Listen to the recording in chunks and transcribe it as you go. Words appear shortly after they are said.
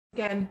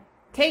Again,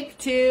 take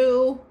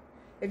two.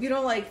 If you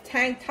don't like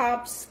tank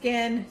tops,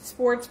 skin,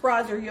 sports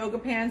bras, or yoga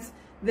pants,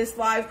 this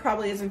live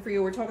probably isn't for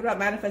you. We're talking about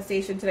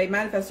manifestation today,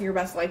 manifesting your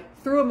best life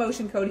through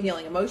emotion code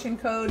healing. Emotion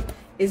code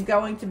is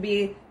going to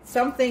be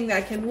something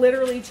that can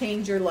literally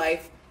change your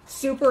life.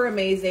 Super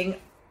amazing.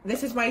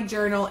 This is my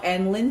journal,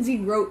 and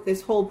Lindsay wrote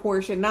this whole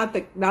portion, not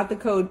the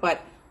code,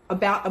 but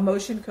about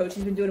emotion code.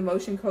 She's been doing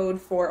emotion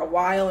code for a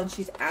while, and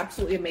she's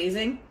absolutely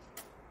amazing.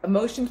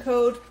 Emotion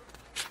code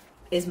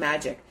is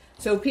magic.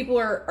 So people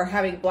are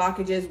having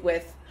blockages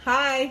with,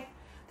 hi,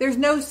 there's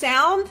no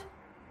sound?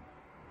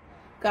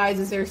 Guys,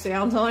 is there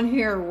sound on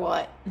here or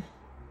what?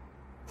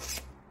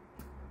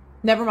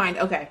 Never mind.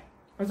 Okay.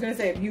 I was going to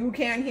say, if you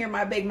can't hear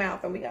my big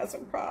mouth, then we got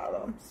some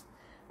problems.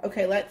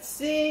 Okay, let's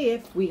see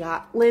if we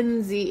got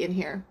Lindsay in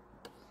here.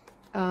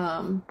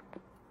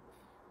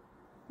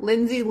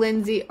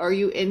 Lindsay, are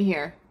you in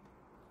here?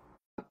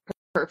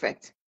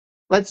 Perfect.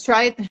 Let's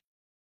try it.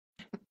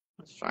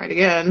 Let's try it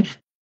again.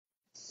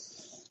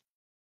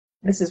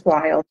 This is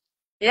wild.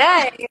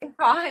 Yay,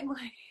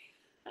 finally.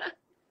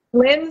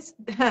 Linz,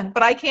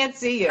 but I can't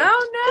see you.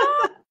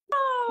 Oh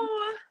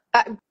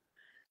no.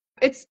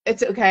 It's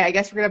okay. I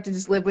guess we're gonna have to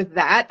just live with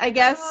that, I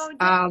guess. Oh,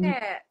 dang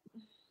it.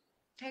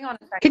 Hang on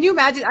a second. Can you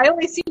imagine? I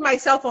only see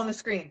myself on the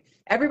screen.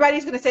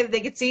 Everybody's gonna say that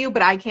they can see you,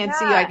 but I can't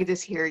see you. I can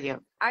just hear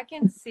you. I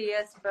can see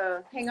us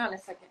both. Hang on a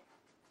second.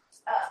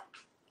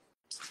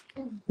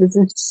 This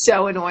is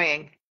so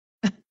annoying.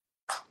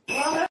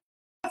 Oh,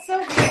 that's so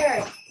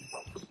weird.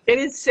 It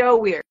is so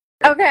weird.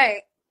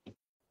 Okay.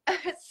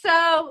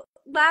 So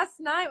last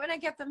night when I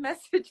get the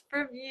message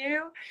from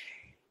you,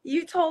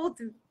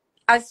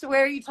 I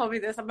swear you told me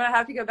this. I'm going to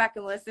have to go back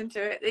and listen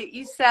to it.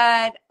 You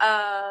said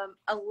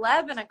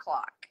 11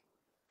 o'clock.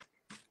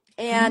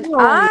 And no.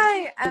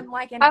 I am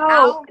like an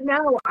hour.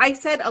 No, I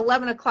said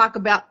 11 o'clock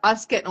about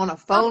us getting on a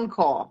phone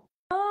call.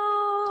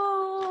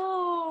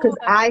 Oh. Because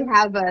I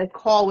have a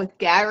call with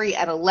Gary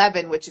at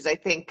 11, which is, I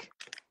think,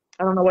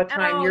 I don't know what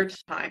time your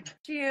time.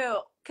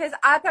 Because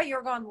I thought you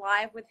were going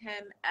live with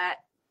him at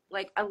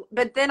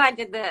but then I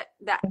did that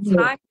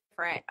time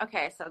different.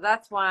 Okay, so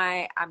that's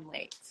why I'm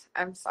late.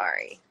 I'm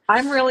sorry.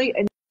 I'm really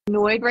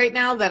annoyed right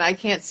now that I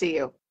can't see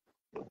you,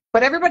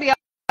 but everybody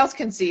else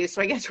can see you.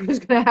 So I guess we're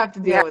just gonna have to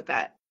deal with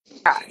that.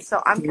 Yeah.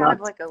 So I'm kind of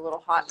like a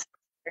little hot.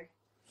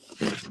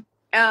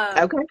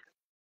 Okay.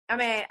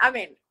 I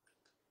mean,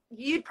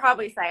 you'd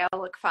probably say I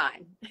look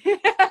fine.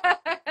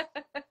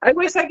 I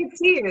wish I could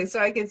see you so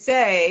I could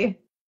say.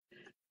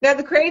 Now,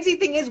 the crazy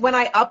thing is when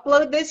I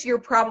upload this, you're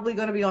probably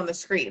going to be on the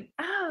screen.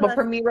 Oh, but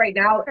for me right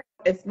now,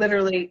 it's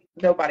literally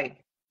nobody,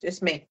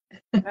 just me.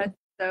 That's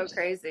so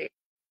crazy.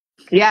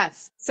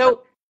 Yes.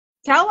 So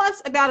tell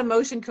us about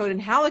emotion code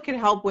and how it can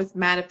help with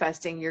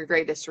manifesting your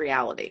greatest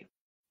reality.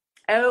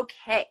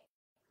 Okay.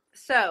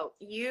 So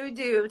you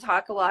do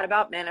talk a lot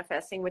about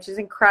manifesting, which is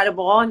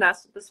incredible. And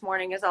that's what this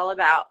morning is all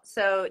about.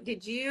 So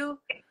you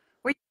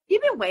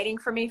been waiting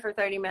for me for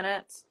 30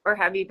 minutes or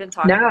have you been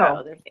talking about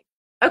other things?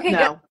 Okay,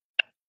 no.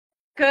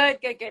 Good.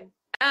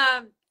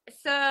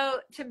 So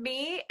to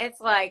me, it's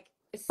like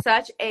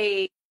such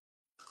a,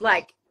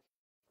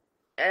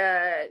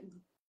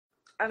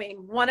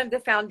 one of the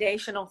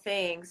foundational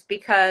things,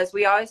 because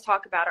we always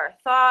talk about our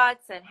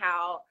thoughts and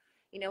how,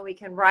 we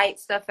can write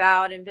stuff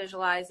out and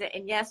visualize it.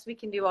 And yes, we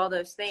can do all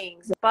those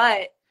things,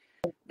 but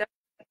the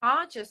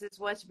conscious is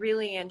what's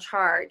really in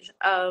charge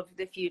of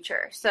the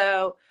future.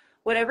 So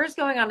whatever's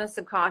going on in the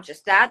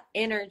subconscious, that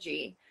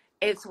energy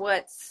is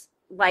what's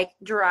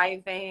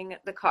driving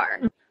the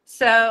car.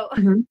 So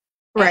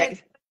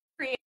right,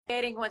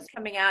 creating what's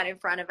coming out in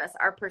front of us,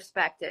 our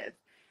perspective.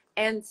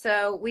 And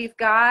so we've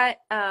got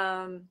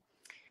the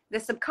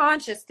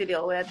subconscious to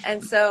deal with.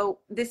 And so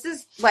this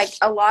is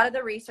a lot of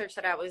the research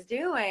that I was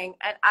doing,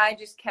 and I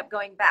just kept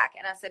going back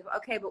and I said,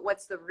 okay, but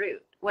what's the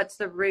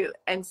root?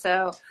 And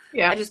so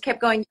I just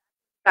kept going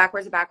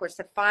backwards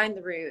to find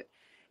the root.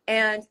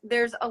 And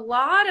there's a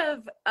lot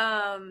of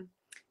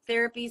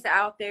therapies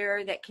out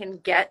there that can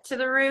get to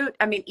the root.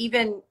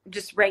 Even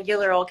just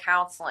regular old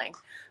counseling.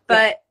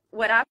 But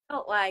what I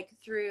felt like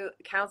through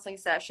counseling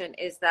session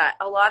is that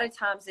a lot of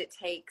times it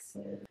takes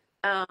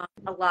a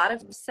lot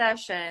of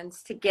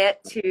sessions to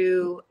get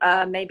to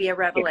maybe a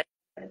revelation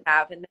you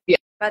have. And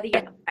by the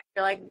end,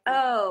 you're like,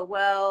 oh,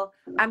 well,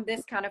 I'm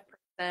this kind of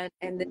person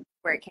and this is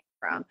where it came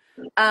from.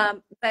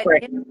 But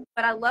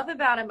what I love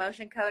about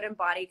emotion code and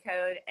body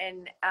code,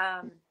 and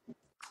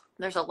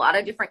there's a lot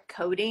of different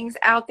codings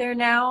out there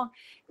now.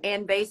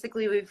 And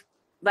basically we've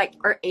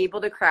are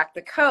able to crack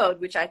the code,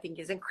 which I think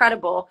is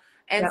incredible.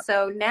 And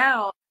so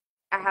now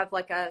I have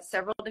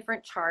several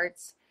different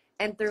charts,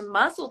 and through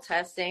muscle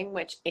testing,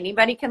 which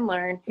anybody can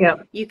learn,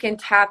 you can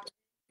tap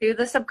to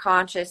the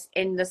subconscious,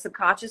 and the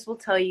subconscious will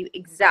tell you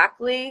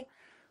exactly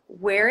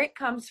where it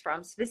comes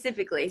from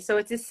specifically. So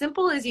it's as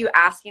simple as you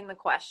asking the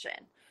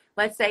question.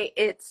 Let's say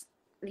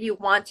you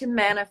want to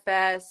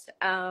manifest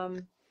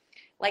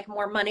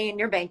more money in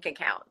your bank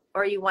account,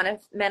 or you want to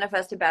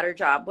manifest a better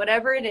job,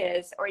 whatever it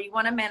is, or you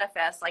want to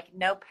manifest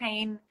no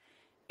pain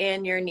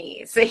in your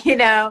knees,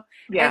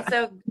 And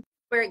so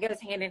where it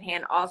goes hand in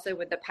hand also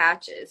with the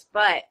patches.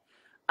 But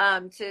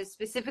to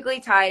specifically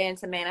tie it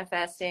into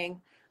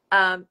manifesting,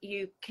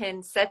 you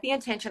can set the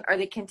intention or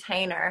the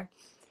container,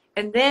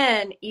 and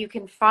then you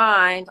can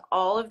find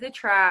all of the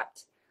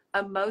trapped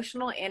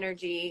emotional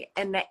energy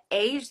and the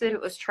age that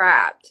it was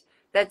trapped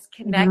that's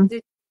connected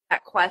to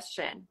that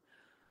question.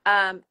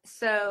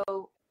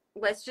 So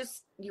let's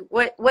just,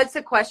 what's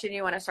the question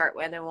you want to start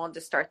with? And we'll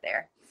just start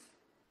there.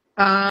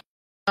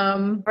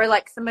 Or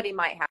like somebody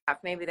might have,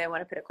 maybe they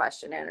want to put a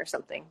question in or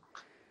something.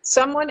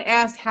 Someone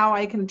asked how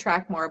I can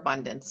attract more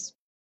abundance.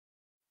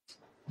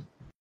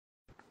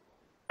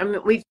 I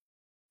mean, we've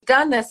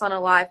done this on a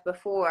live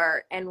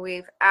before, and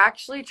we've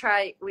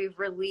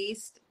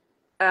released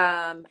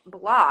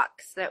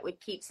blocks that would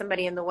keep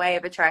somebody in the way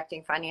of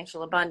attracting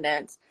financial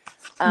abundance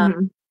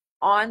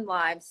on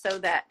live so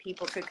that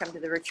people could come to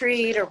the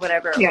retreat or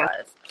whatever it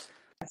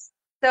was.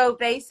 So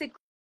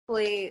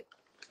basically,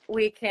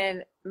 we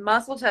can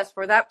muscle test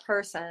for that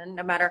person,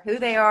 no matter who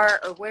they are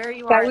or where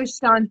you are. That was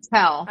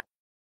Chantel.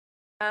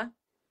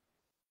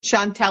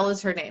 Chantel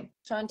is her name.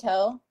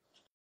 Chantel?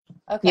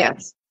 Okay.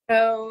 Yes.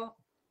 So,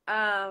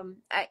 can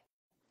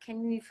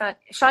you find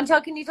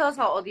Chantel? Can you tell us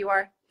how old you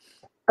are?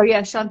 Oh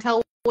yeah,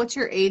 Chantel. What's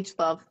your age,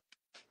 love?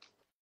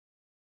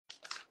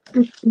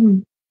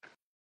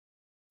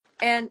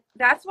 And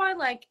that's why,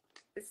 like,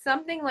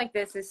 something like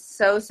this is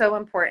so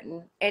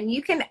important. And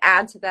you can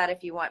add to that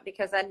if you want,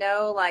 because I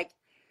know, like,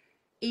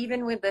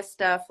 even with this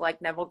stuff,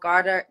 like Neville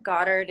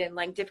Goddard and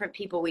like different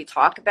people we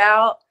talk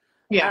about,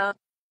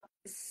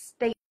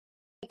 they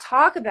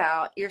talk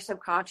about your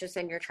subconscious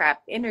and your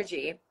trapped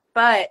energy,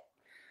 but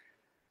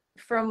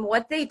from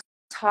what they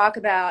talk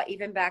about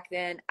even back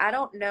then, I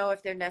don't know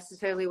if there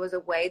necessarily was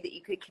a way that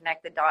you could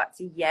connect the dots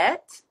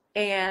yet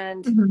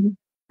and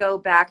go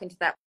back into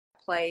that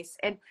place.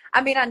 And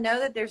I mean, I know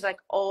that there's like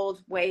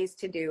old ways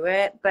to do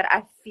it, but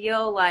I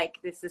feel like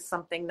this is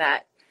something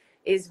that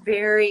is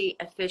very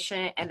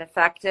efficient and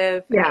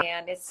effective,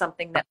 and it's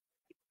something that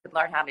you could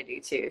learn how to do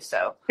too.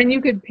 So, and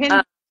you could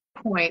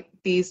pinpoint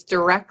these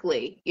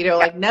directly, you know,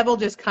 like Neville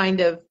just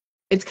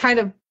it's kind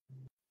of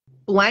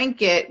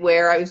blanket,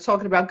 where I was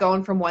talking about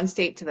going from one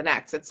state to the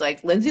next. It's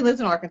like Lindsay lives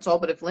in Arkansas,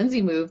 but if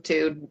Lindsay moved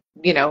to,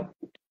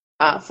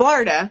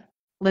 Florida,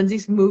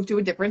 Lindsay's moved to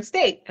a different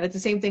state. And it's the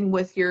same thing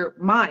with your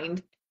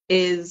mind,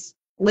 is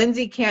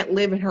Lindsay can't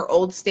live in her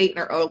old state in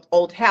her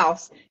old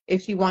house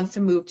if she wants to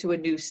move to a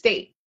new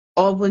state.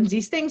 All of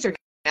Lindsay's things are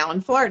now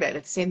in Florida. And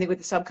it's the same thing with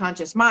the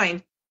subconscious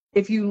mind.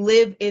 If you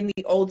live in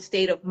the old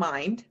state of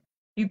mind,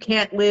 you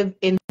can't live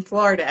in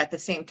Florida at the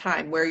same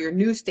time where your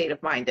new state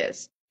of mind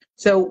is.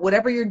 So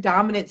whatever your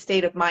dominant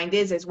state of mind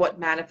is what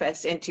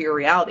manifests into your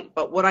reality.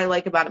 But what I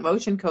like about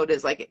emotion code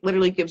is, like, it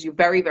literally gives you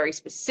very, very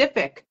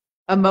specific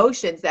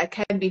emotions that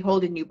can be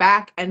holding you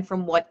back and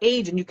from what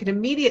age. And you can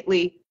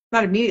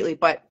not immediately,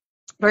 but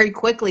very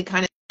quickly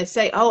kind of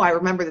say, oh, I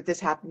remember that this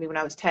happened to me when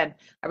I was 10.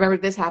 I remember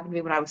this happened to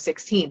me when I was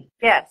 16.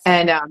 Yes.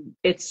 And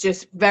it's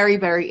just very,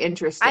 very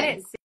interesting. I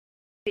didn't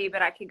see,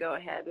 but I could go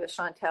ahead with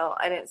Chantel.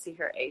 I didn't see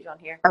her age on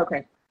here.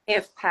 Okay.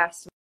 If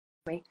past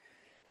me.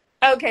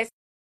 Okay.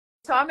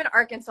 So I'm in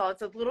Arkansas.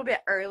 It's a little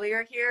bit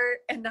earlier here,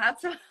 and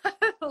that's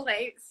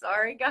late.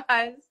 Sorry,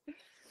 guys.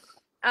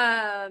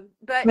 But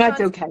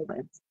that's okay,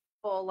 Liz.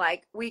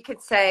 Like, we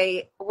could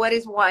say, what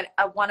is one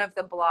of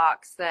the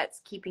blocks that's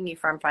keeping you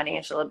from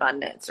financial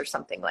abundance or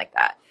something like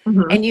that?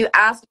 And you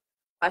ask the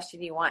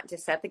question you want to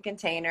set the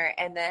container,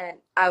 and then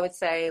I would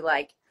say,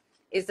 like,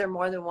 is there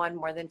more than one,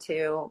 more than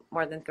two,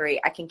 more than three?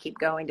 I can keep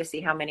going to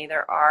see how many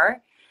there are.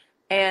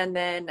 And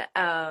then,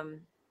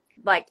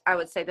 like, I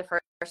would say the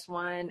first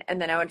one,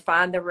 and then I would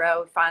find the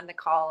row, find the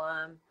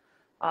column,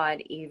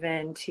 odd,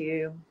 even,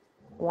 2,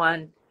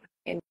 1.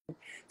 And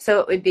so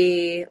it would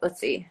be, let's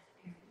see.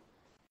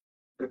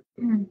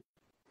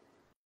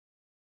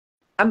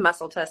 I'm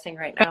muscle testing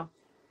right now.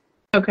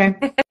 Okay.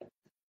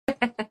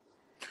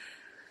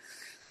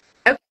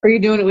 Are you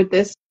doing it with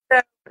this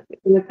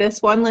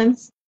one,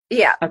 Linz?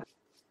 Yeah.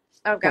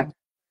 Okay.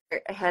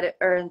 Ahead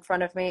or in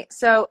front of me.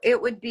 So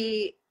it would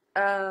be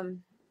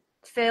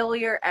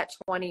failure at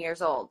 20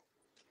 years old.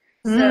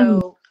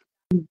 So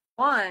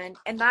one,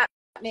 and that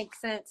makes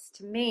sense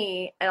to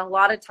me. And a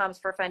lot of times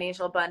for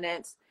financial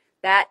abundance,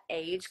 that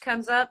age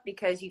comes up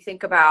because you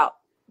think about,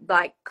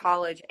 like,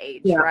 college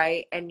age,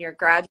 right? And you're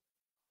graduating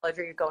college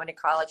or you're going to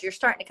college, you're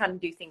starting to kind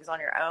of do things on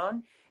your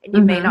own, and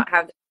you may not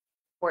have the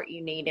support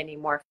you need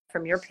anymore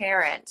from your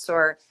parents,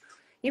 or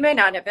you may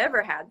not have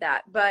ever had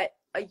that, but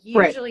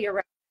usually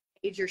around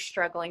age you're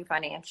struggling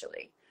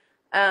financially.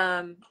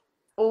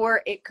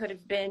 Or it could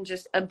have been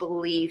just a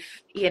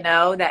belief,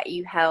 that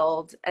you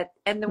held.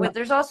 And then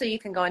there's also, you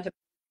can go into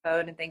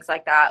code and things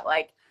like that,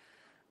 like,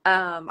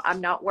 I'm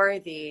not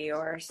worthy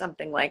or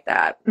something like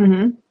that.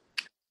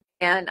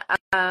 And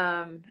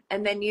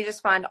then you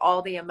just find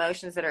all the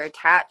emotions that are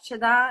attached to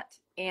that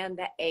and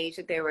the age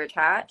that they were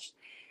attached.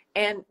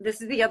 And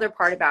this is the other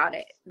part about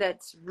it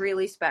that's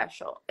really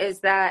special, is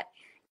that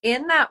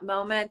in that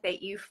moment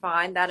that you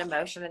find that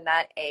emotion in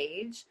that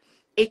age,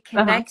 it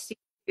connects you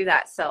to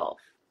that self,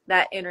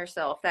 that inner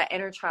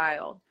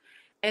child.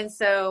 And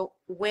so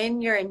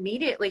when you're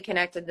immediately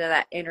connected to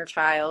that inner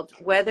child,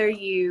 whether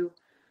you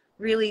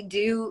really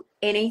do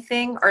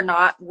anything or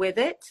not with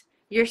it,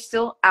 you're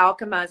still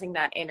alchemizing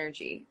that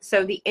energy.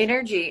 So the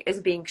energy is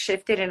being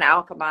shifted and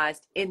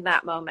alchemized in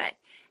that moment.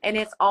 And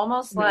it's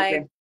almost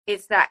like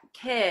it's that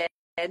kid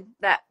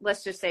that,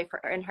 let's just say for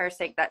in her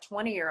sake, that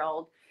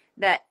 20-year-old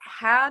that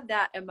had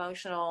that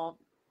emotional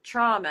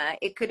trauma.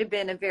 It could have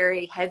been a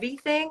very heavy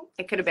thing.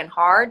 It could have been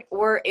hard,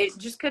 or it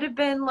just could have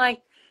been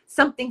like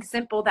something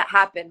simple that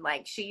happened.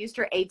 Like she used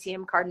her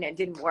ATM card and it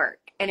didn't work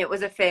and it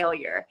was a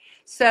failure.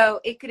 So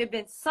it could have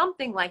been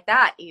something like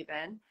that,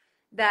 even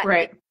that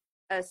Right.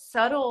 a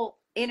subtle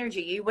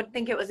energy. You wouldn't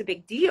think it was a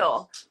big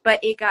deal, but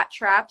it got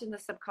trapped in the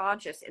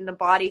subconscious, in the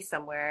body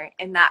somewhere.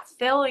 And that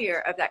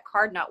failure of that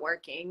card not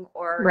working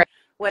or Right.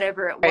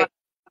 whatever it was,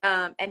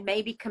 and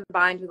maybe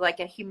combined with like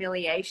a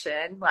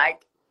humiliation,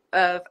 like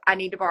of I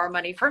need to borrow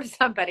money from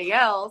somebody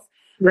else.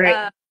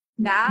 Right.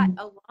 That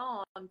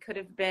alone could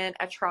have been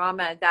a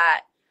trauma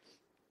that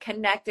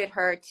connected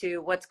her to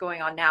what's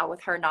going on now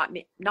with her not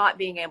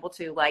being able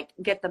to like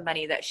get the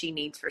money that she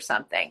needs for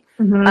something,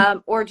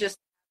 or just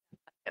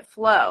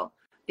flow.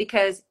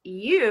 Because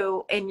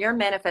you in your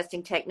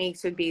manifesting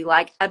techniques would be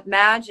like,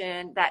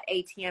 imagine that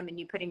ATM and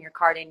you putting your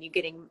card in, you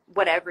getting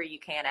whatever you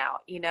can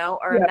out,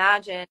 or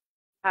imagine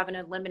having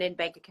a limited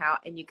bank account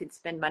and you could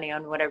spend money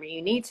on whatever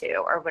you need to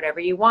or whatever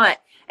you want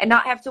and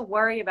not have to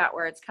worry about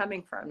where it's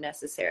coming from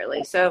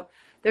necessarily. So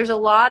there's a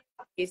lot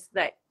of ways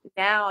that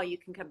now you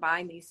can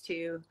combine these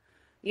two,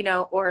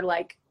 or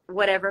like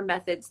whatever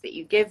methods that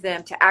you give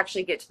them to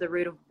actually get to the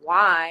root of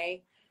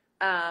why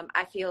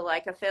I feel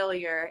like a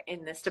failure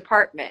in this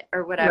department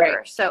or whatever.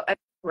 Right. So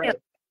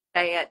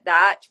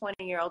that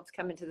 20-year-old's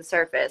coming to the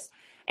surface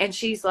and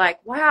she's like,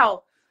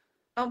 wow,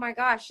 oh my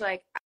gosh,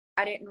 like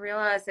I didn't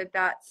realize that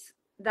that's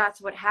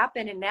what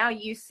happened. And now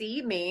you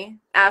see me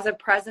as a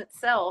present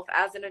self,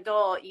 as an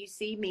adult, you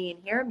see me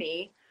and hear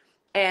me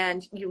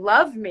and you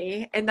love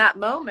me in that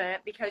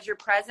moment because you're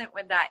present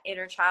with that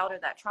inner child or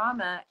that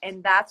trauma.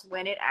 And that's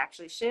when it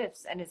actually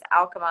shifts and is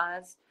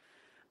alchemized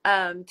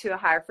to a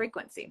higher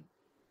frequency.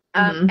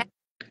 And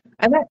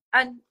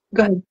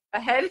go ahead.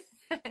 Ahead.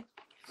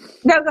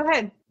 No, go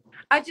ahead.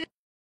 I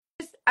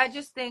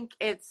just think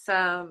it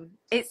sounds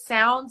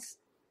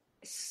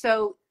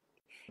so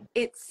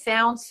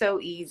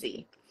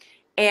easy,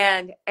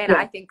 and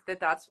I think that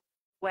that's the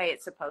way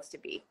it's supposed to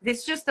be.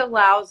 This just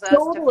allows us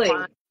to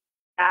find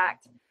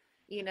fact,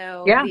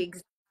 the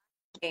exact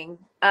thing.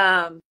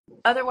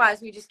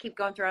 Otherwise we just keep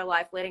going through our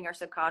life letting our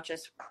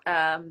subconscious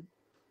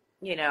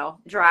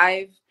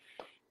drive,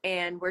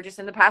 and we're just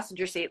in the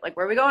passenger seat, like,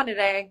 where are we going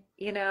today?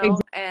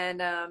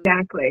 And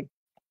exactly.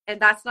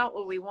 And that's not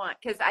what we want.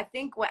 Because I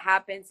think what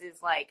happens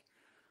is like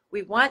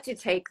we want to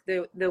take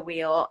the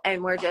wheel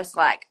and we're just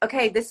like,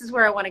 okay, this is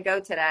where I want to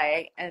go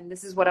today. And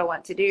this is what I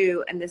want to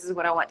do. And this is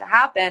what I want to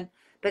happen.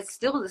 But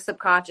still the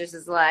subconscious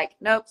is like,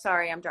 nope,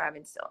 sorry, I'm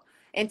driving still.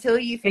 Until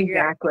you figure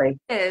out what it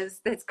is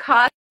that's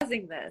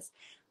causing this.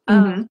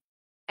 And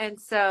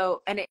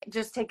it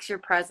just takes your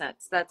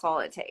presence. That's all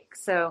it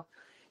takes. So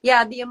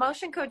yeah, the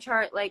emotion code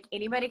chart, like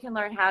anybody can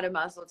learn how to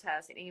muscle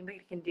test and anybody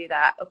can do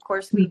that. Of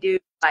course, we do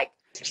like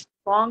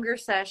longer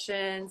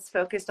sessions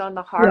focused on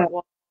the heart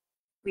wall.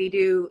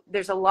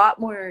 There's a lot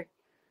more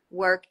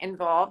work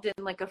involved in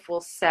like a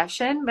full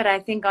session, but I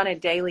think on a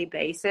daily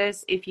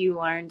basis, if you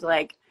learned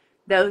like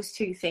those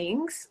two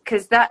things,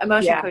 because that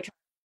emotion code chart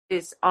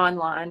is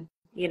online,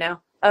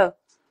 Oh,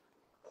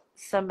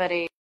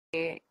 somebody,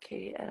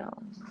 Katie, I don't know.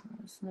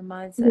 It's the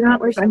mindset. You're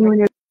not like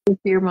anyone with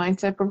your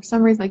mindset, but for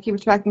some reason I keep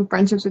attracting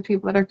friendships with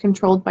people that are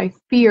controlled by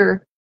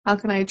fear. How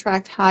can I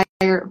attract higher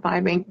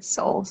vibing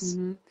souls?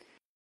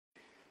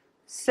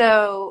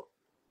 So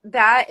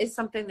that is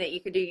something that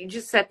you could do. You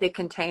just set the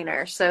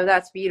container. So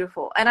that's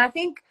beautiful. And I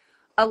think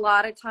a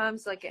lot of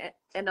times, like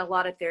in a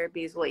lot of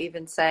therapies will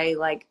even say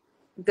like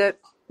that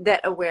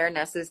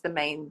awareness is the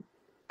main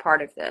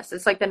part of this.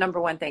 It's like the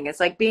number one thing. It's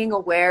like being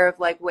aware of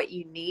like what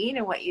you need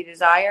and what you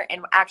desire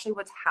and actually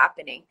what's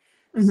happening.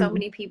 So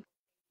many people,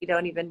 you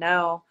don't even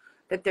know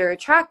that they're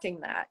attracting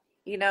that.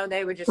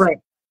 They would just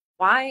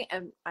why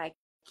am I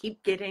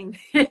keep getting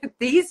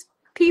these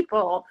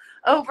people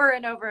over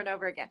and over and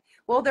over again?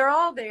 Well, they're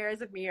all there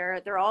as a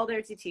mirror. They're all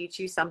there to teach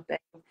you something.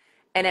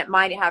 And it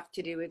might have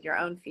to do with your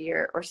own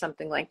fear or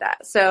something like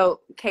that.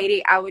 So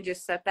Katie, I would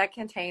just set that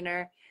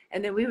container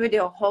and then we would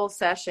do a whole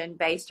session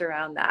based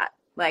around that,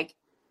 like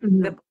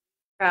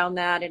around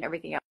that and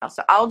everything else.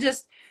 So I'll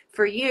just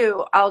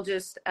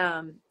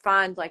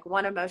find like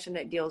one emotion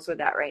that deals with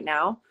that right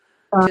now,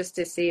 just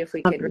to see if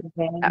we could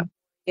that.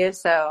 Yeah,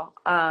 so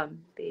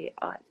be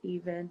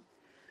even.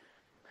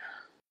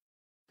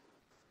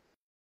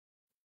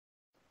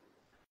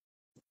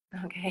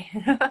 Okay.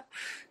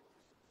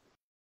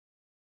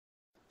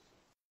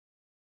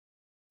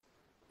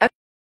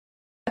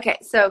 Okay,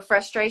 so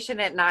frustration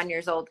at 9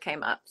 years old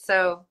came up.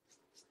 So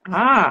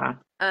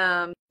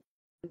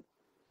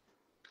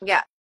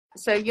yeah,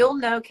 So you'll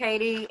know,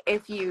 Katie,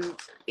 if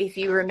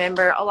you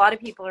remember, a lot of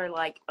people are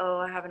like, oh,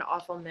 I have an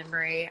awful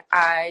memory.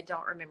 I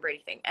don't remember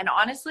anything. And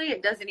honestly,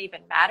 it doesn't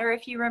even matter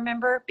if you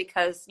remember,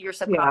 because your Yeah.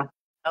 subconscious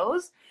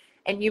knows,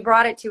 and you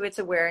brought it to its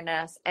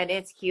awareness, and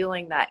it's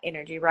healing that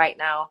energy right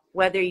now,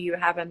 whether you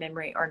have a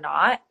memory or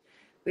not,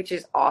 which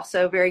is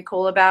also very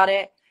cool about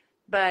it.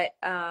 But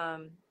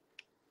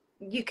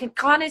you can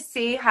kind of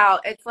see how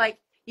it's like,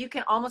 you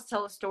can almost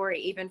tell a story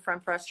even from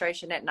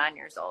frustration at 9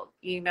 years old,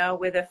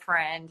 with a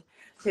friend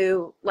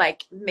who,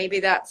 like, maybe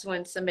that's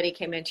when somebody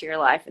came into your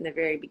life in the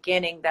very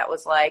beginning that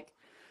was like,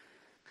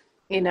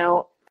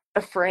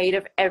 afraid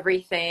of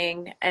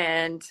everything,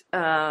 and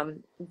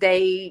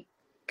they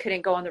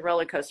couldn't go on the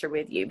roller coaster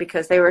with you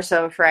because they were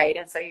so afraid,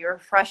 and so you were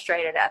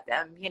frustrated at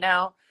them,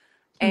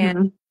 and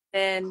Mm-hmm.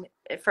 then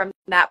from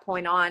that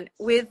point on,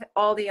 with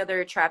all the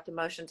other trapped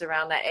emotions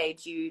around that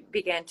age, you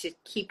began to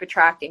keep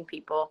attracting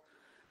people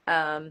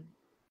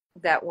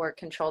that were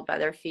controlled by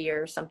their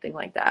fear or something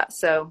like that.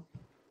 So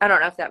I don't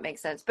know if that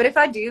makes sense. But if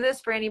I do this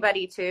for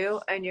anybody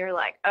too, and you're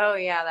like, oh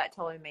yeah, that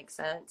totally makes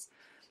sense.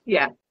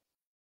 Yeah.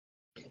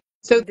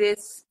 So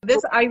This,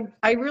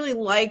 I really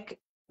like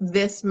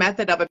this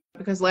method of it,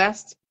 because the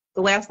last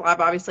live,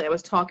 obviously I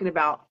was talking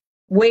about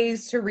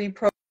ways to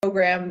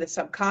reprogram the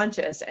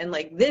subconscious, and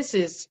like this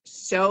is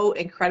so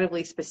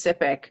incredibly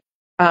specific,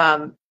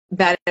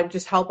 that it would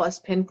just help us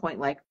pinpoint,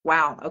 like,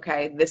 wow,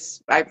 okay,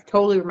 this, I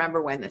totally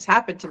remember when this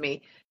happened to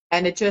me,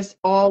 and it just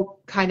all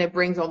kind of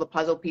brings all the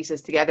puzzle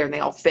pieces together, and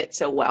they all fit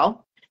so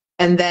well.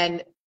 And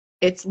then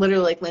it's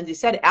literally, like Lindsay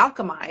said,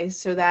 alchemized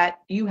so that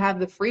you have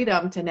the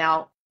freedom to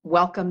now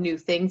welcome new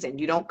things, and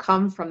you don't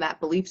come from that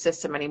belief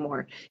system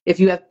anymore. If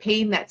you have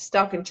pain that's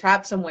stuck and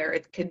trapped somewhere,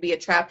 it could be a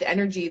trapped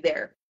energy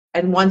there.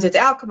 And once it's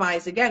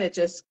alchemized, again, it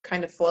just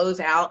kind of flows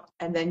out,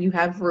 and then you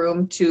have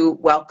room to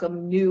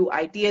welcome new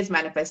ideas,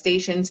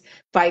 manifestations,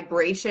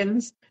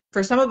 vibrations.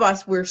 For some of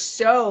us, we're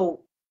so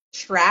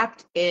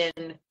trapped in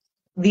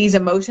these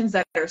emotions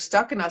that are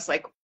stuck in us,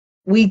 like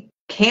we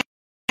can't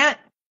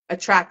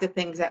attract the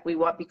things that we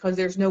want because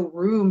there's no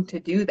room to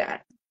do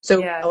that. So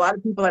yeah. a lot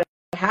of people that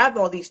have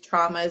all these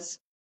traumas,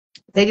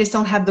 they just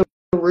don't have the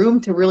room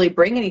to really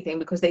bring anything,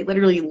 because they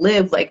literally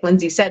live, like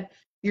Lindsay said,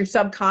 your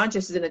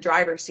subconscious is in the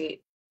driver's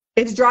seat.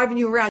 It's driving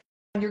you around.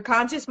 Your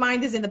conscious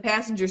mind is in the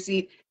passenger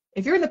seat.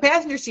 If you're in the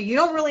passenger seat, you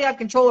don't really have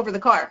control over the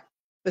car.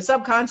 The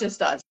subconscious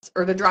does,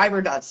 or the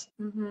driver does.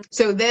 Mm-hmm.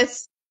 So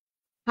this,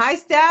 hi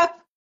Steph,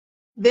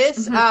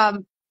 this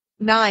Mm-hmm.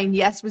 9,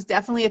 yes, was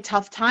definitely a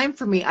tough time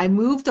for me. I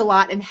moved a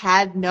lot and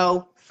had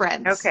no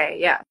friends. Okay,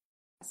 yeah.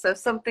 So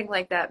something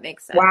like that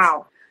makes sense.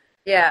 Wow.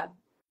 Yeah.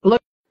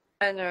 Look,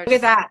 And look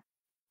at that.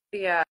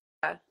 yeah.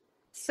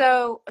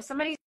 So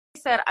somebody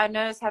said, I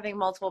noticed having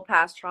multiple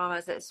past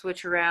traumas that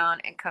switch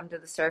around and come to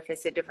the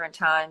surface at different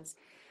times.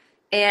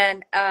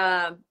 And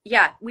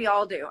yeah, we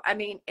all do. I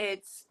mean,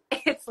 it's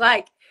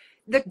like,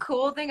 the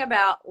cool thing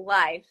about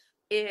life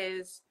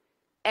is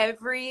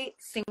every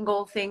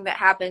single thing that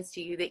happens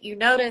to you that you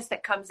notice,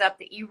 that comes up,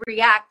 that you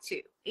react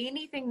to,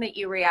 anything that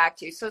you react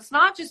to. So it's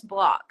not just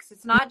blocks.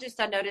 It's not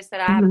just, I notice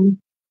that I have Mm-hmm.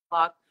 a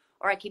block,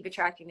 or I keep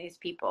attracting these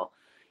people.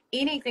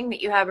 Anything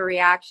that you have a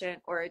reaction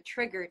or a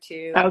trigger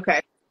to Okay.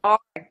 are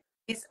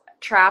these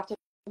trapped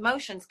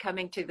emotions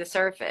coming to the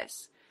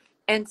surface.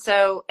 And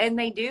so, and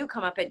they do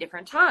come up at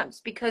different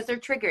times because they're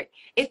triggered.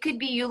 It could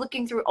be you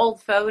looking through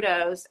old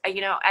photos,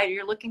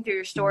 you're looking through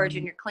your storage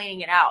and you're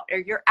cleaning it out, or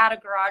you're at a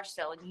garage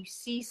sale and you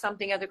see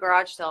something at the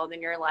garage sale, and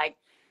then you're like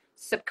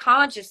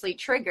subconsciously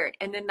triggered.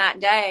 And then that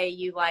day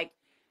you like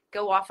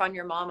go off on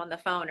your mom on the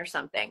phone or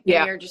something. Yeah.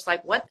 And you're just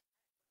like, what?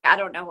 I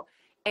don't know.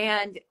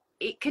 And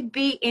it could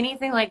be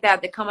anything like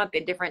that come up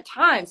at different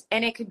times.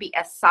 And it could be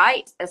a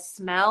sight, a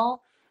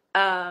smell,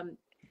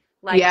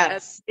 like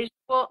yes. a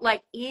visual,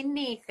 like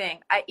anything.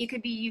 It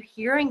could be you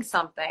hearing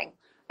something,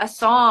 a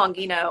song,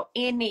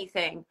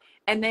 anything,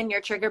 and then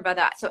you're triggered by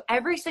that. So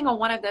every single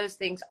one of those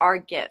things are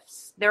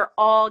gifts. They're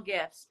all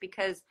gifts,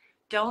 because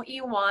don't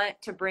you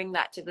want to bring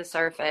that to the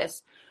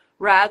surface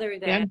rather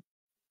than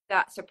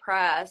that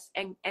suppressed,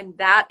 and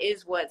that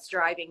is what's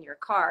driving your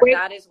car. Wait,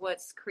 that is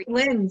what's creating.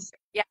 Linz,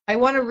 Yeah. I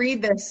want to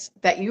read this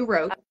that you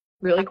wrote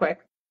really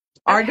quick.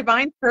 Our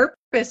divine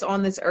purpose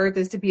on this earth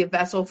is to be a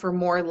vessel for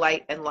more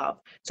light and love.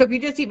 So if you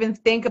just even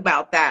think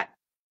about that,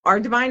 our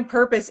divine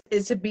purpose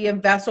is to be a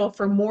vessel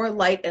for more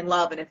light and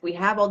love. And if we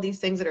have all these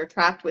things that are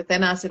trapped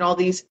within us, and all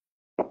these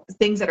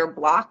things that are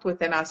blocked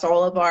within us,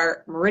 all of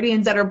our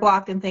meridians that are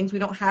blocked and things, we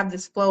don't have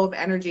this flow of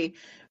energy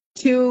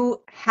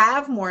to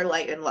have more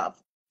light and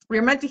love. We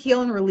are meant to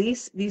heal and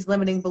release these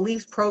limiting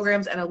beliefs,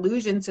 programs, and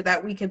illusions so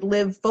that we could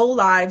live full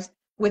lives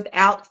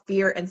without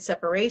fear and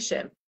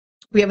separation.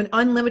 We have an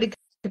unlimited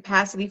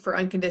capacity for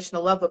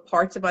unconditional love, but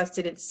parts of us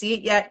didn't see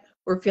it yet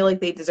or feel like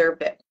they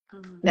deserved it.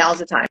 Mm-hmm. Now's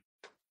the time.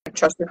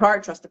 Trust your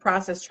heart, trust the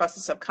process, trust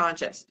the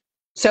subconscious.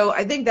 So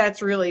I think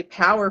that's really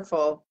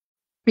powerful,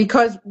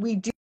 because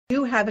we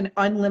do have an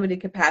unlimited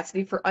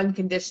capacity for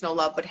unconditional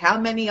love, but how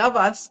many of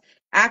us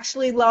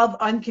actually love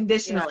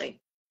unconditionally,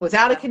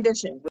 without a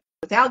condition,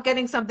 without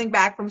getting something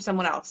back from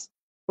someone else,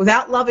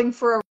 without loving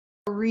for a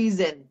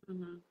reason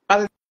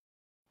other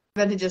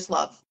than to just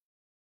love.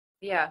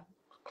 Yeah.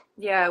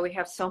 Yeah, we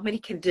have so many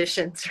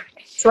conditions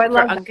So I for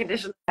love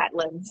unconditional. that,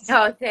 Lindsay.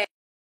 Oh,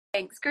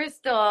 thanks,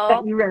 Crystal.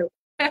 That you wrote.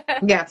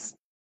 Yes.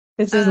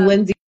 This is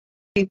Lindsay's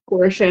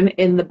portion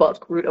in the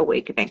book, Root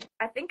Awakening.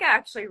 I think I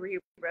actually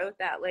rewrote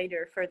that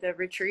later for the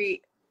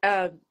retreat,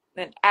 and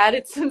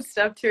added some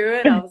stuff to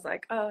it. I was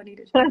like, oh, I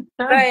need to,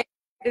 but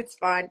it's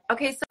fine.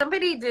 Okay,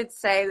 somebody did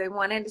say they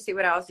wanted to see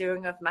what I was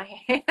doing with my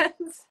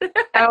hands.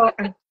 Oh,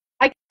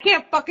 I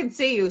can't fucking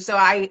see you, so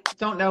I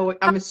don't know.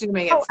 I'm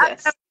assuming it's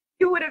this.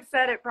 You would have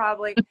said it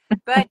probably,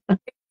 but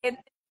and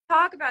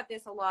talk about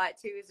this a lot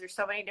too. Is there's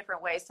so many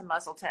different ways to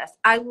muscle test.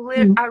 I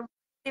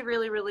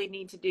really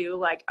need to do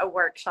like a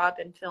workshop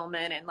and film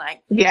it and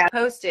like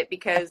post it,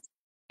 because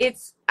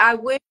I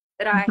wish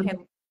that I had.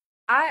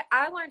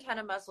 I learned how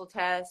to muscle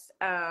test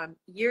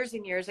years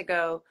and years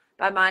ago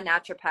by my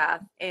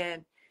naturopath,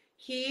 and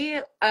he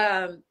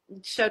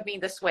showed me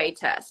the sway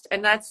test,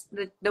 and that's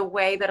the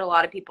way that a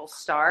lot of people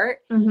start,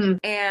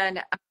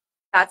 and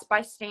that's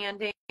by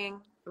standing.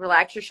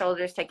 Relax your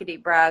shoulders, take a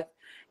deep breath,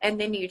 and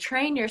then you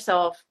train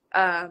yourself.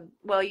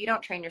 Well, you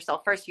don't train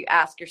yourself. First, you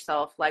ask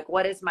yourself, like,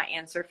 what is my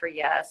answer for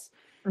yes?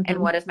 And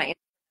what is my answer?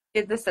 I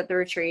did this at the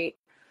retreat.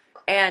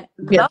 And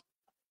most of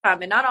the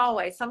time, and not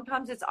always,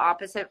 sometimes it's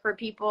opposite for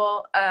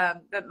people,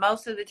 but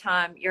most of the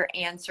time, your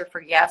answer for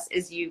yes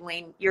is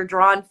you're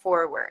drawn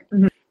forward.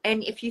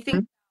 And if you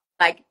think,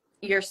 like,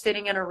 you're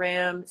sitting in a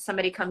room,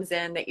 somebody comes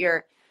in that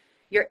you're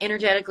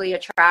energetically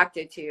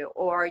attracted to,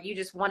 or you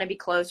just want to be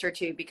closer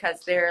to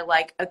because they're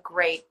like a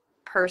great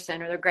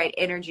person or they're great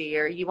energy,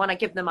 or you want to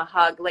give them a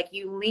hug, like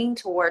you lean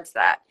towards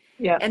that.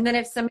 Yeah. And then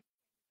if somebody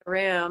in the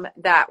room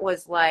that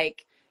was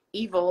like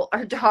evil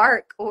or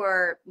dark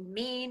or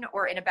mean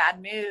or in a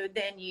bad mood,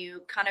 then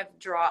you kind of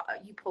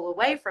you pull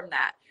away from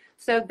that.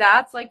 So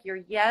that's like your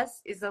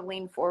yes is a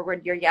lean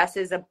forward. Your yes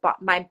is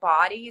my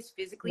body is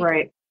physically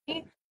right.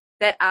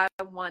 That I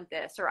want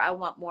this, or I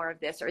want more of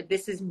this, or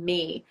this is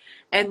me.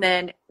 And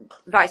then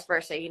vice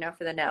versa,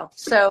 for the no.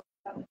 So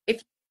if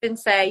you can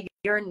say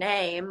your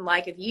name,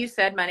 like if you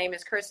said, my name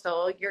is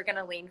Crystal, you're going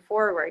to lean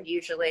forward.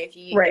 Usually if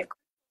you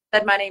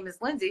said, my name is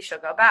Lindsay, she'll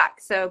go back.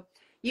 So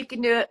you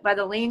can do it by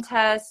the lean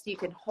test. You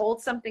can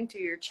hold something to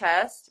your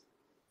chest,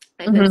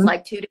 and there's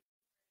like 2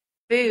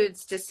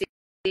 foods to see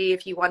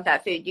if you want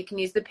that food. You can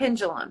use the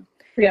pendulum.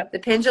 Yeah. The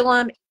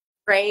pendulum is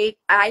great.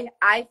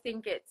 I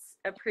think it's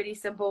a pretty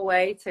simple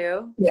way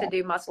to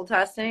do muscle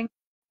testing.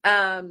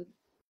 And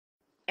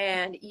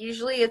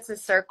usually it's a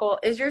circle.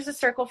 Is yours a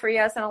circle for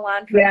yes and a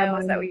line for no?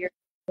 Is that what you're?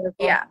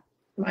 Yeah.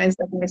 Mine's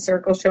definitely a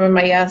circle showing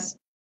my yes.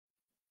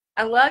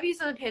 I love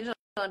using the pendulum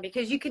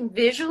because you can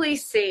visually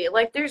see,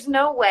 like, there's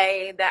no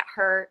way that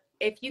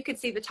if you could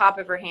see the top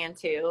of her hand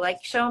too,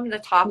 like show them the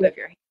top of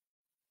your hand.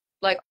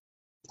 Like,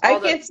 I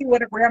can't see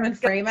where I'm in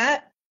frame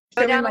at.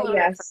 Show me my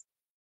yes.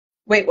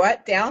 Wait,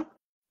 what? Down?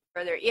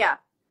 Further. Yeah.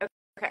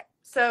 Okay.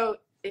 So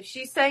if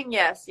she's saying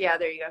yes, yeah,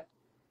 there you go.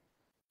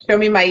 Show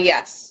me my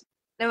yes.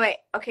 No, wait.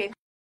 Okay.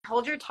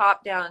 Hold your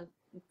top down.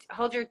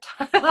 Hold your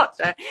top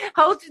down.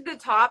 Hold the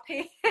top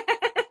hand.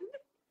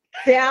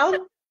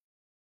 Down?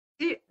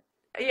 Yeah,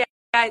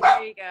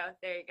 there you go.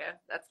 There you go.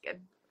 That's good.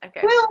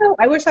 Okay. Well,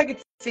 I wish I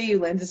could see you,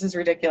 Lynn. This is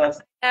ridiculous.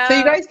 So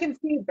you guys can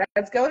see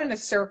that's going in a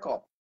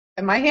circle.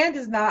 And my hand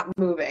is not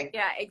moving.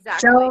 Yeah,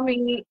 exactly.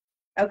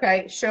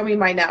 Show me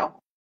my no.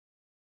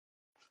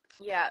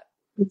 Yeah.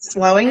 It's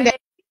slowing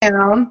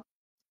down.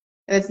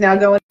 And it's now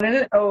going in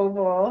an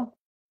oval.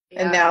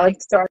 Yeah, and now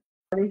it's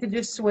starting to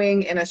just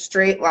swing in a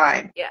straight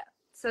line. Yeah.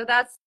 So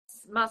that's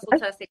muscle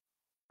testing.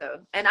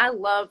 And I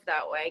love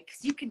that way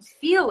because you can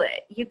feel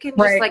it. You can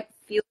just like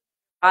feel your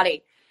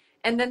body.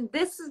 And then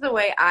this is the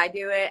way I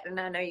do it. And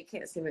I know you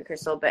can't see me,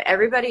 Crystal, but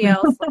everybody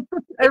else.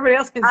 Everybody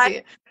else can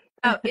see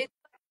it.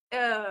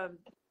 Oh,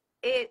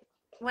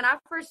 when I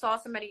first saw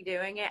somebody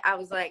doing it, I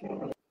was like,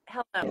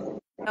 hell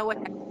no. No way.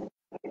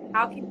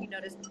 How can you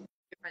notice the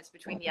difference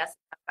between yes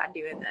and I'm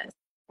doing this?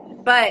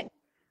 But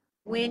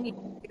when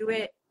you do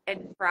it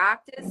and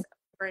practice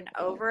over and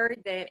over,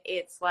 then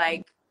it's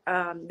like,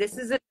 this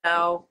is a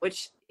no,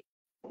 which,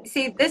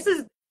 see, this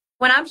is,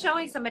 when I'm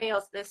showing somebody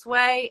else this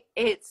way,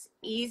 it's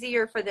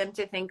easier for them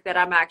to think that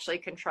I'm actually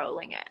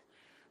controlling it.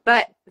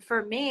 But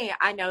for me,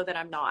 I know that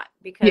I'm not,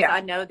 because I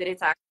know that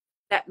it's actually,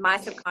 that my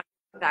subconscious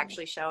is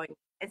actually showing.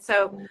 And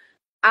so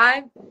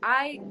I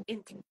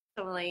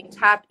intentionally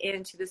tap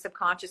into the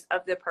subconscious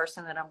of the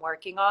person that I'm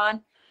working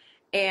on.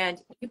 And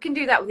you can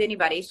do that with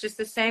anybody. It's just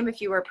the same if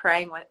you were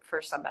praying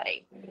for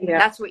somebody. Yeah.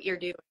 That's what you're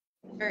doing.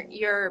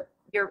 You're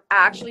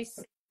actually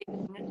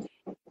sitting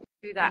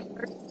to that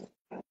person.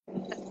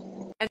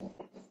 And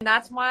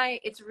that's why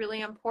it's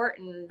really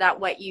important that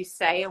what you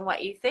say and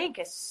what you think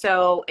is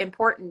so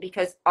important,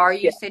 because are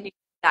you sending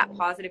that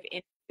positive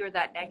energy or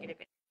that negative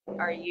energy?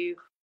 Are you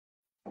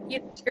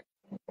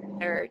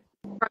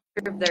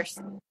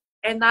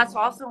and that's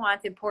also why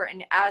it's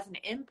important as an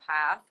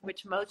empath,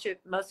 which most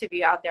of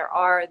you out there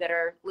are that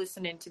are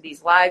listening to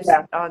these lives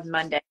on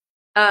Monday,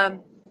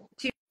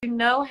 to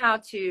know how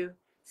to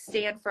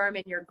stand firm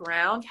in your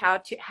ground, how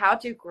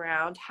to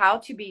ground, how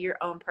to be your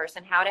own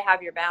person, how to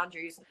have your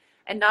boundaries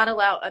and not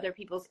allow other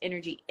people's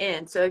energy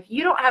in. So if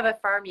you don't have a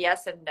firm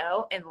yes and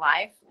no in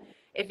life,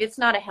 if it's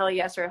not a hell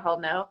yes or a hell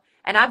no,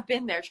 and I've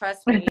been there,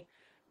 trust me,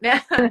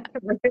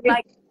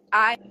 like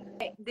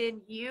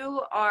then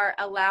you are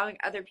allowing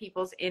other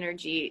people's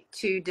energy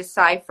to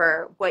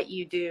decipher what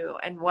you do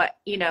and what,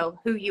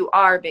 who you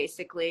are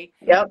basically.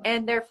 Yep.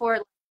 And therefore,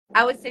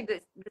 I would say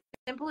that the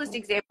simplest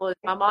example is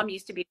my mom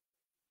used to be,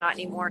 not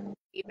anymore.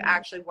 We've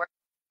actually worked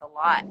a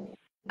lot.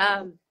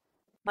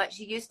 But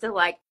she used to,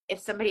 like, if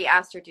somebody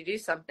asked her to do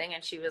something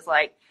and she was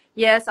like,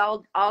 yes,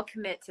 I'll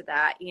commit to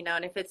that,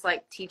 and if it's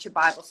like teach a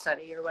Bible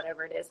study or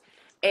whatever it is.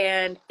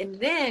 And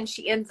then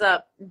she ends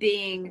up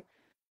being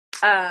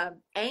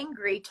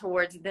angry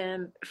towards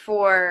them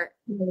for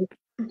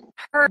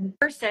her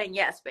saying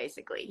yes,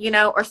 basically,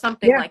 or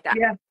something like that.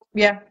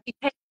 Yeah. She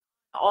pays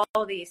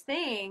all these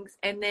things,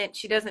 and then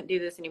she doesn't do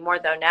this anymore,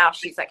 though. Now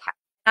she's like,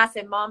 I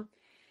said, Mom,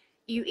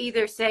 you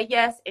either say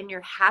yes and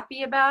you're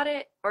happy about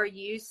it, or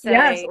you say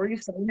yes, or you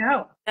say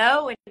no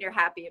and you're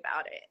happy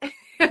about it.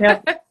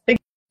 Yeah.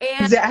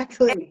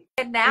 Exactly.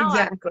 And now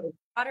I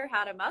taught her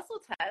how to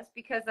muscle test,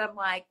 because I'm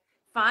like,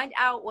 find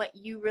out what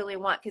you really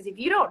want. Because if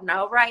you don't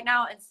know right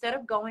now, instead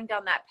of going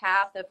down that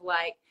path of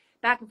like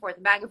back and forth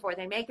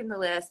and making the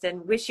list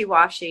and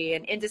wishy-washy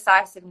and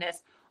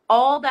indecisiveness,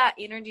 all that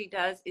energy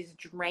does is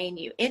drain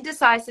you.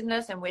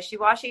 Indecisiveness and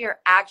wishy-washy are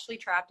actually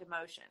trapped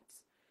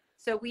emotions.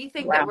 So we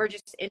think that we're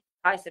just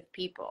indecisive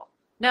people.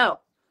 No,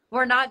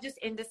 we're not just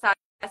indecisive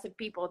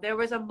people. There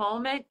was a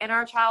moment in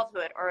our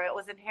childhood, or it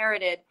was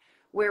inherited,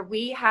 where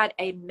we had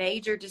a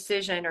major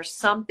decision or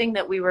something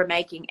that we were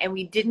making, and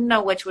we didn't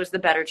know which was the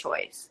better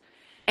choice.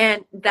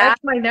 And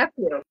that's my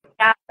nephew.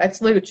 That's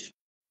Luch.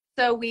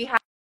 So we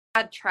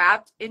had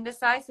trapped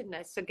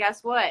indecisiveness. So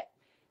guess what?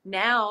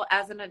 Now,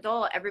 as an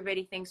adult,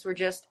 everybody thinks we're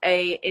just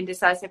a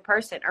indecisive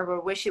person, or we're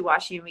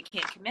wishy-washy and we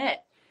can't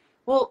commit.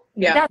 Well,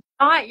 that's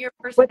not your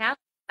personality.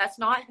 That's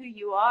not who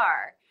you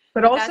are.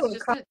 But also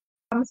it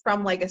comes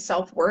from like a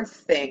self-worth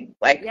thing.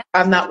 Like,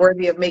 I'm not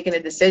worthy of making a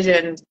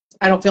decision.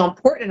 I don't feel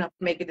important enough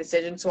to make a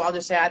decision. So I'll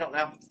just say, I don't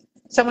know.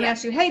 Someone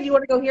asks you, hey, do you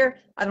want to go here?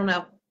 I don't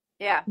know.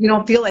 Yeah. You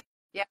don't feel like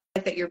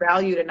that you're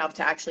valued enough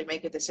to actually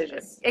make a decision.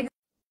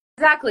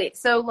 Exactly.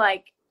 So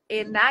like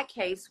in that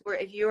case, where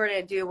if you were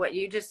to do what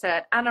you just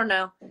said, I don't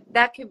know,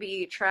 that could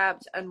be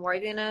trapped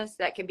unworthiness.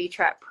 That could be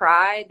trapped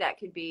pride. That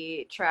could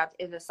be trapped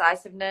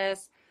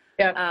indecisiveness.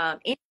 Yeah.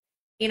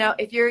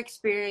 If you're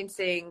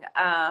experiencing,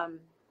 and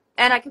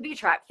I could be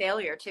trapped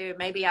failure too.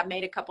 Maybe I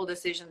made a couple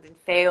decisions and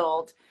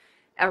failed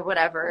or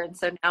whatever. And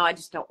so now I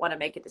just don't want to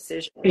make a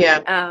decision.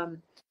 Yeah. I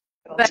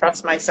don't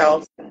trust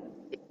myself.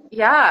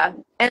 Yeah.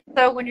 And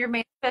so when you're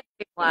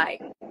manifesting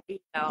like,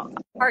 a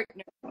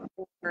partner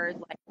or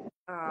like,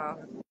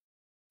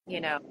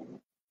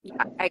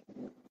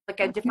 like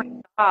a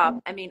different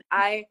job. I mean,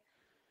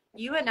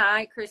 you and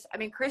I,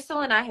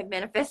 Crystal and I have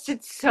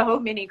manifested so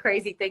many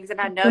crazy things,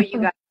 and I know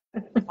you guys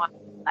want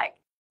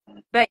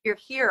but you're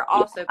here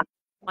also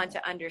want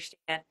to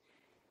understand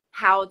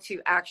how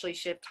to actually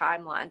shift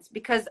timelines,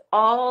 because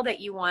all that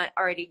you want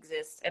already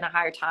exists in a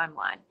higher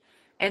timeline.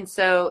 And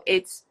so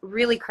it's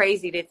really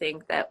crazy to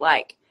think that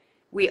like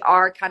we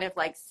are kind of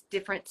like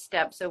different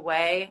steps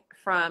away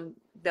from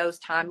those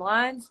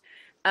timelines.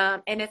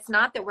 And it's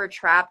not that we're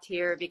trapped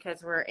here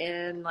because we're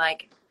in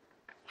like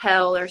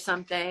hell or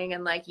something,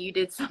 and like you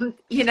did some,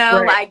 you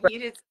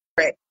did,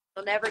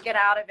 you'll never get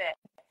out of it.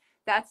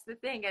 That's the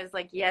thing, is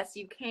like, yes,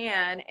 you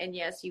can, and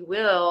yes, you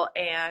will.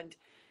 And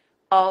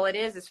all it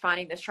is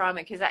finding this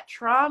trauma, because that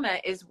trauma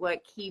is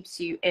what keeps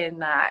you in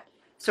that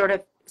sort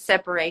of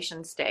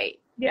separation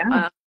state.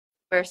 Yeah.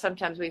 Where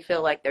sometimes we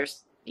feel like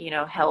there's,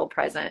 hell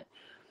present.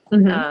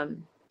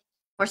 Mm-hmm.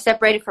 We're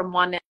separated from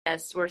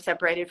oneness. We're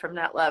separated from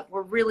that love.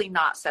 We're really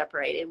not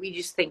separated. We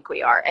just think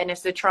we are. And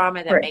it's the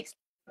trauma that makes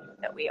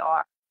that we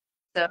are.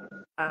 So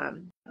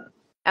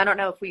I don't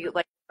know if we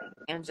like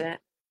tangent.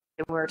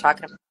 We're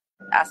talking about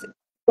acid.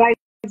 Guys,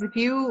 if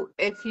you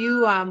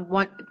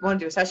want to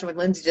do a session with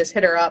Lindsay, just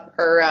hit her up.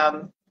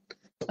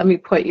 Let me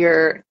put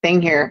your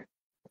thing here.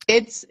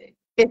 It's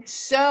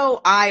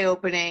so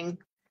eye-opening.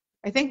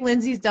 I think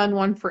Lindsay's done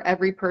one for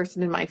every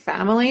person in my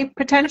family,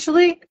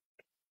 potentially.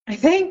 I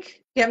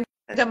think. Yeah, I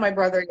haven't done my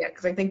brother yet,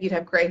 because I think you'd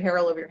have gray hair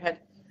all over your head.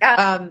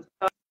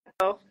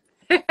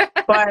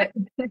 But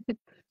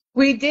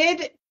we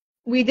did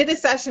a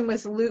session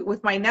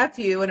with my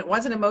nephew, and it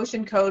wasn't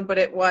emotion code, but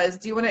it was.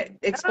 Do you want to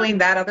explain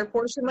that other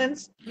portion,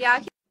 Linz? Yeah,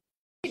 I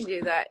can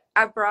do that.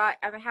 I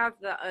have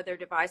the other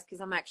device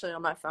because I'm actually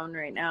on my phone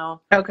right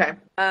now. Okay.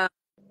 Is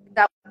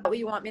that what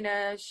you want me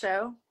to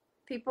show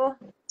people?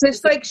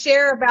 Just like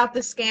share about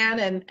the scan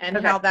and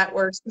how that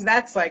works, because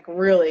that's like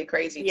really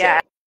crazy too.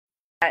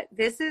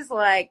 This is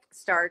like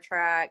Star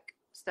Trek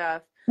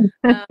stuff.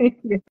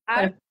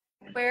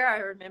 Where I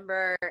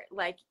remember,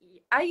 like,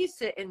 I used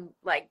to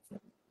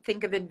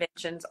think of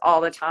inventions all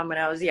the time when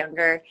I was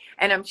younger,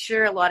 and I'm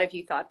sure a lot of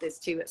you thought this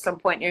too at some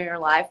point in your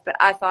life. But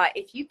I thought,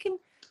 if you can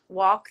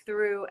walk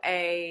through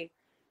a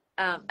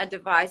a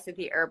device at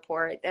the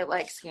airport that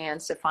like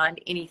scans to find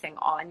anything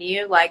on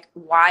you. Like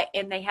why?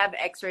 And they have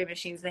X-ray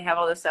machines. They have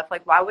all this stuff.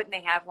 Like why wouldn't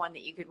they have one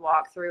that you could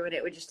walk through and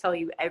it would just tell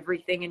you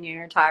everything in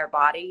your entire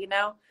body, you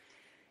know?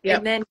 Yep.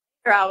 And then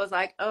I was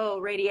like, oh,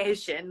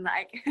 radiation.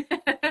 Like,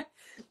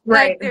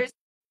 Right. like there's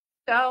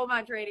so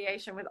much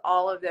radiation with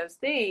all of those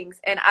things.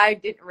 And I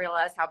didn't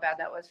realize how bad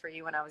that was for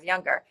you when I was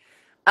younger.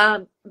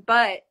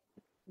 But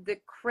the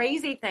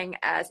crazy thing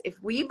is if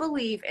we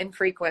believe in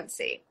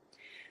frequency,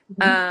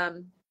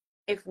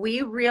 if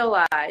we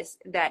realize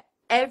that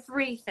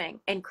everything,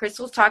 and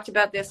Crystal's talked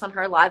about this on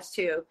her lives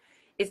too,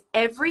 is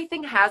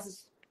everything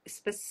has a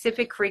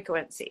specific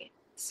frequency.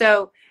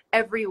 So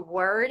every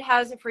word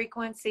has a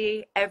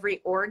frequency, every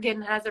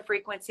organ has a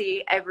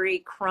frequency, every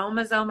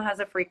chromosome has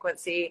a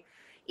frequency,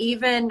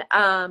 even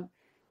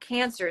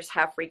cancers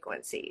have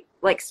frequency,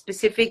 like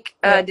specific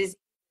diseases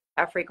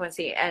have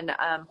frequency, and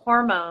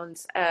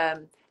hormones,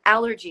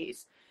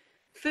 allergies,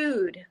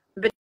 food,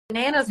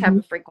 bananas have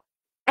a frequency.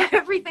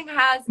 Everything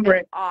has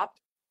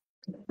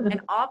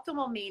an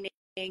optimal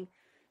meaning.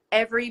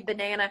 Every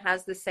banana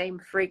has the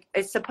same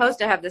it's supposed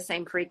to have the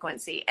same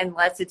frequency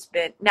unless it's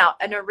been now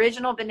an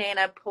original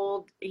banana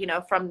pulled, you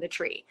know, from the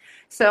tree.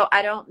 So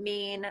I don't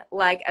mean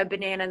like a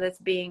banana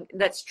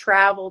that's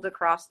traveled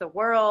across the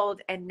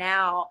world and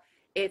now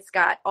it's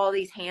got all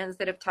these hands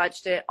that have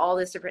touched it, all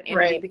this different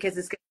energy because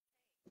it's good.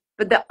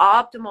 But the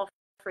optimal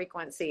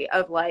frequency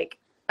of like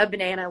a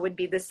banana would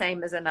be the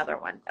same as another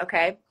one.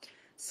 Okay.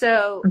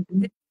 So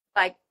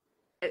like,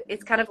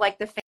 it's kind of like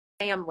the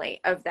family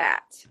of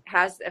that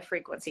has a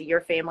frequency. Your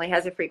family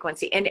has a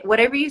frequency. And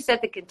whatever you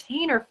set the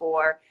container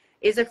for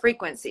is a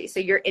frequency.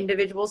 So your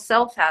individual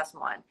self has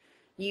one.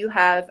 You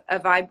have a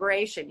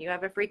vibration. You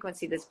have a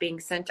frequency that's being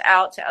sent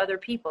out to other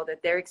people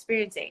that they're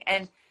experiencing.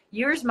 And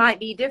yours might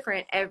be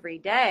different every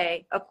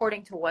day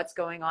according to what's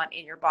going on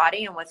in your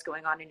body and what's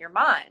going on in your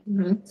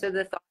mind. So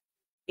the thought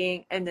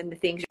and then the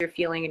things you're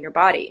feeling in your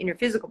body, in your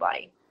physical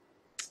body.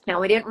 Now,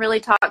 we didn't really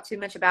talk too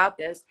much about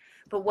this,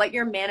 but what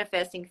you're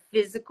manifesting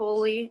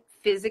physically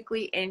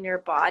in your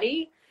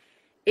body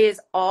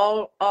is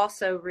all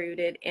also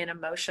rooted in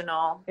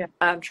emotional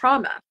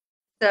trauma.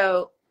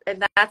 So,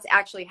 and that's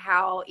actually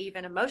how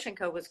even Emotion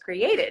Code was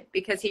created,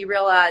 because he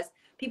realized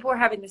people were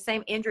having the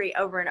same injury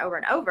over and over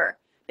and over,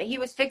 but he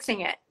was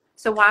fixing it.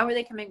 So why were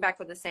they coming back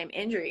with the same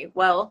injury?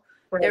 Well,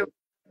 there was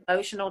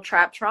emotional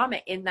trapped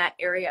trauma in that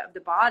area of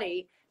the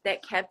body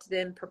that kept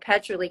them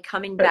perpetually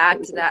coming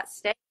back to that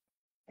state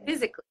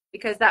physically,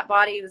 because that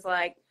body was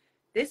like,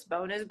 this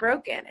bone is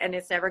broken and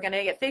it's never going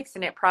to get fixed.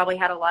 And it probably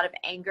had a lot of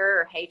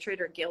anger or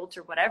hatred or guilt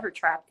or whatever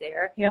trapped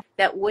there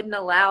that wouldn't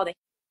allow the.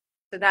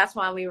 So that's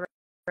why we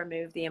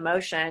remove the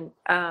emotion,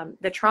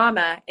 the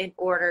trauma, in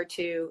order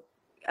to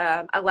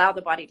allow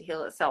the body to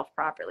heal itself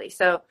properly.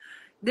 So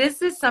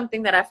this is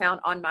something that I found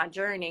on my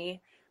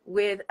journey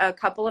with a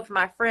couple of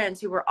my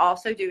friends who were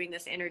also doing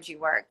this energy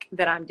work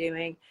that I'm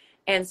doing.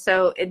 And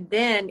so and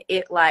then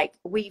it like,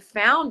 we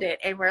found it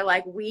and we're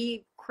like,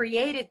 we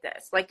created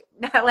this, like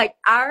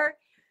our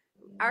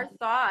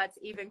thoughts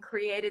even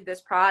created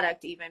this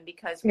product, even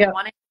because we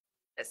wanted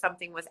that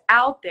something was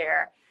out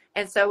there.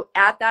 And so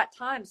at that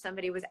time,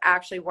 somebody was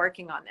actually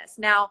working on this.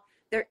 Now,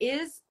 there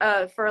is,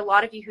 for a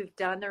lot of you who've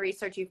done the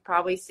research, you've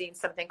probably seen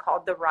something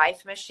called the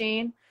Rife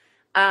machine.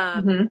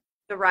 The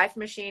Rife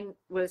machine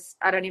was,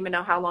 I don't even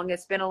know how long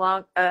it's been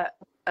alive,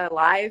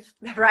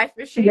 the Rife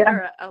machine,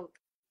 or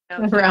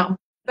around.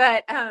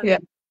 But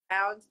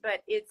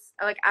but it's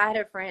like, I had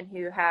a friend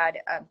who had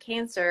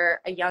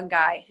cancer, a young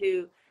guy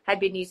who had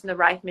been using the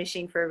Rife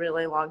machine for a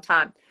really long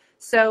time.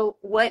 So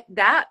what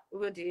that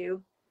will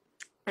do,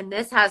 and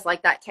this has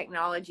like that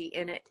technology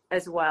in it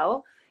as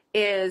well,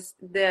 is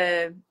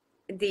the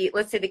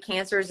let's say the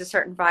cancer is a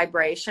certain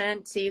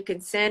vibration, so you can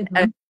send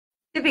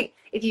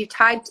if you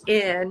typed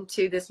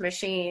into this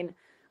machine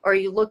or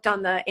you looked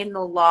on in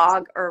the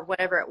log or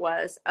whatever it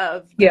was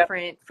of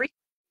different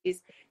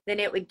frequencies, then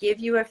it would give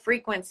you a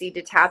frequency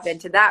to tap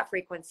into that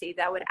frequency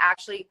that would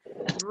actually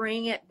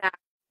bring it back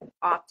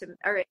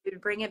or it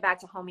would bring it back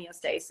to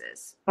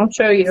homeostasis. I'll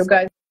show you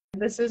guys.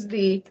 This is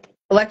the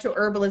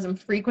electroherbalism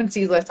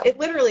frequency list. It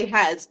literally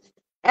has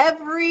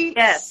every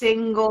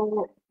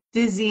single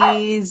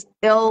disease,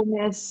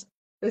 illness.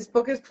 This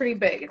book is pretty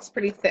big. It's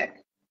pretty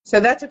thick. So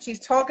that's what she's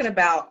talking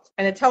about.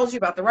 And it tells you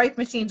about the Rife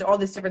machines, all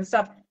this different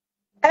stuff.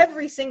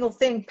 Every single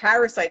thing,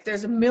 parasites.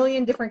 There's a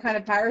million different kind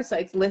of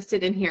parasites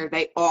listed in here.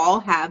 They all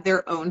have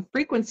their own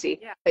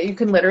frequency that you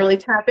can literally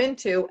tap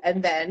into.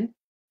 And then,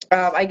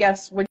 I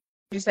guess, would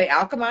you say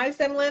alchemize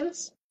them,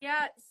 Linz?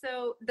 Yeah.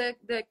 So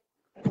the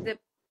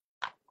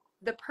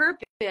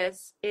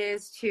purpose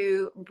is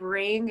to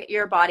bring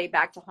your body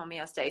back to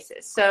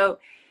homeostasis. So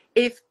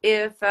if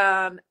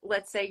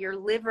let's say your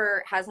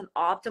liver has an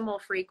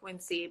optimal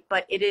frequency,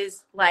 but it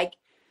is like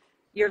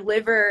your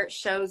liver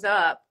shows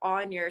up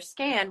on your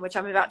scan, which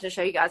I'm about to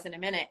show you guys in a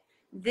minute,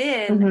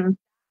 then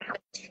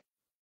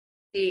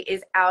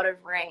is out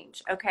of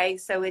range. Okay.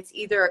 So it's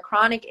either a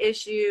chronic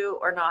issue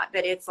or not,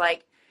 but it's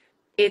like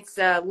it's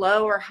a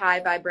low or high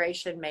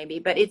vibration maybe,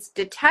 but it's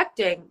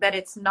detecting that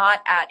it's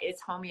not at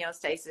its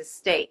homeostasis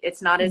state.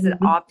 It's not as an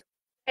optimal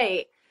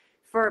state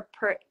for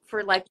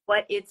like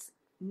what it's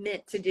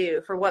meant to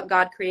do, for what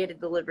God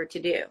created the liver to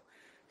do.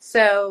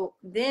 So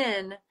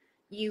then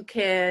you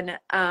can,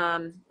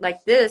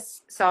 like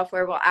this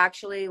software will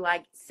actually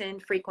like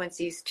send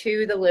frequencies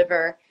to the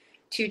liver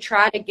to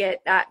try to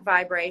get that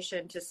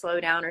vibration to slow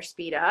down or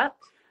speed up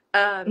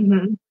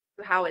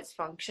how it's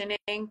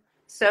functioning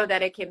so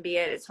that it can be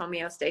at its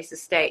homeostasis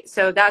state.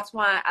 So that's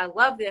why I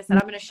love this. And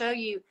I'm going to show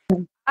you,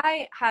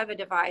 I have a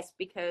device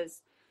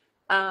because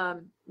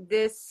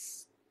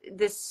this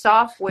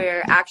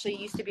software actually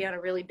used to be on a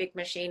really big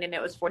machine and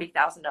it was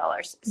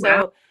 $40,000.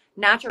 So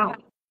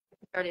naturopaths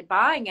started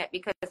buying it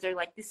because they're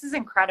like, this is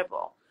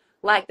incredible.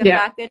 Like the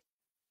fact that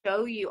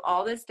show you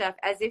all this stuff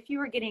as if you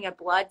were getting a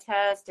blood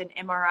test, an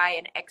MRI,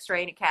 an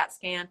X-ray, and a CAT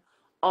scan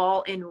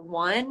all in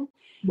one.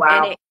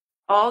 And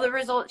all the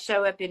results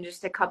show up in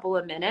just a couple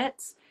of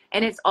minutes,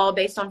 and it's all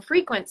based on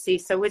frequency.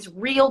 So it's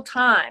real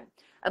time.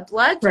 A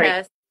blood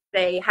test,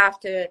 they have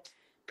to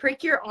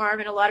prick your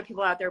arm, and a lot of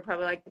people out there are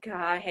probably like, God,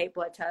 I hate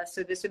blood tests,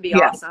 so this would be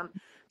awesome.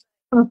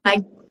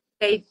 Like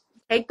they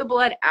take the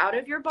blood out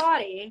of your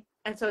body,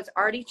 and so it's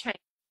already changed.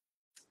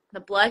 The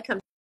blood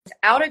comes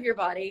out of your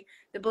body,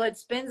 the blood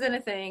spins in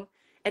a thing,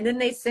 and then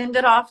they send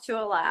it off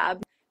to a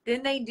lab.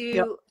 Then they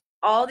do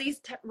all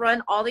these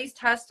run all these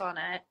tests on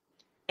it,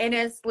 and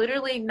it's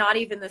literally not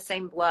even the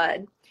same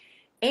blood.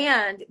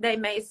 And they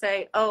may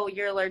say, oh,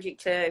 you're allergic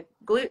to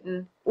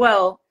gluten.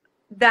 Well,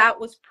 that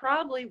was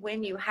probably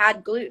when you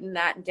had gluten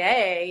that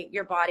day.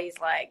 Your body's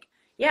like,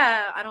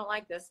 yeah, I don't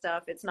like this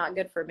stuff, it's not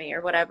good for me,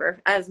 or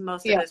whatever, as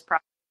most of us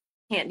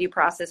can't do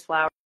processed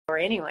flour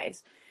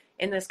anyways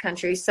in this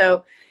country.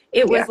 So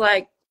it was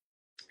like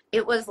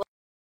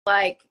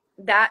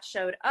that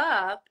showed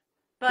up,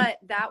 but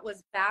that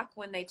was back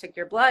when they took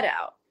your blood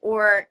out.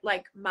 Or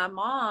like my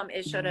mom,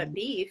 it showed up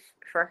beef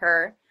for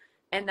her,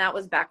 and that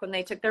was back when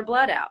they took their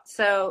blood out.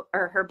 So,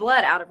 or her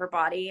blood out of her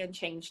body and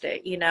changed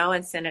it, you know,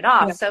 and sent it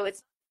off. So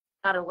it's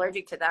not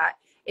allergic to that.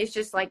 It's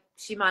just like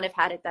she might have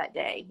had it that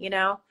day, you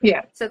know?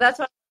 So that's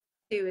what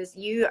I do is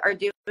you are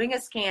doing a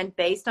scan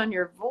based on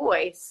your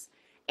voice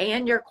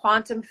and your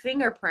quantum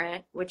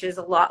fingerprint, which is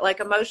a lot like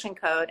emotion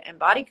code and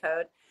body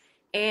code.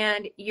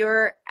 And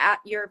you're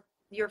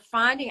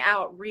finding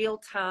out real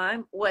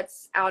time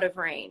what's out of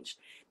range.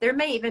 There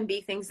may even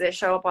be things that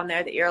show up on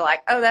there that you're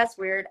like, oh, that's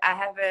weird. I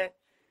haven't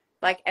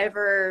like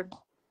ever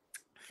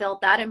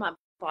felt that in my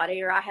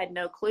body, or I had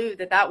no clue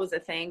that that was a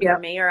thing for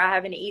me, or I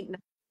haven't eaten in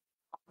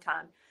a long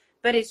time.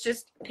 But it's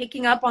just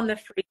picking up on the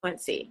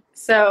frequency.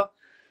 So,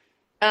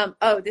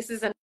 this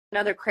is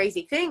another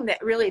crazy thing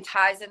that really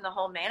ties in the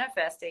whole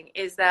manifesting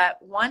is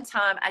that one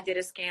time I did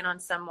a scan on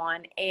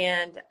someone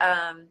and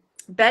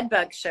bed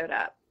bugs showed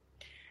up.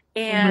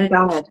 And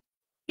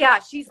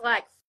she's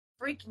like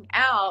freaking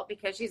out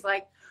because she's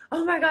like,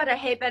 oh my God, I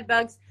hate bed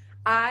bugs.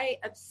 I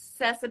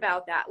obsess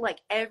about that. Like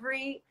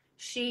every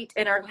sheet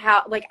in our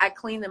house, like I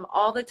clean them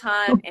all the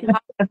time and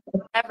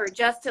whatever,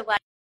 just to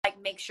like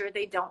make sure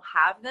they don't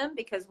have them.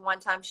 Because one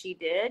time she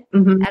did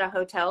at a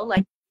hotel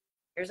like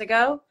years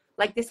ago.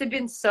 Like this had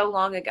been so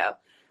long ago,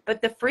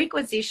 but the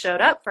frequency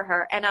showed up for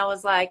her. And I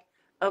was like,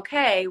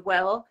 okay,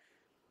 well,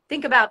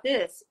 think about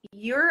this.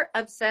 You're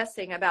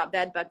obsessing about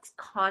bed bugs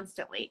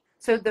constantly.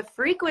 So the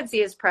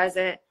frequency is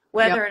present,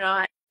 whether or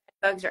not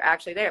bugs are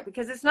actually there,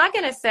 because it's not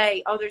going to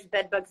say, oh, there's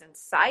bed bugs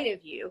inside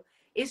of you.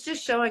 It's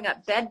just showing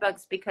up bed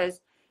bugs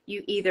because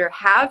you either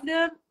have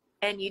them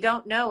and you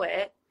don't know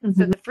it.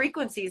 So the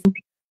frequencies,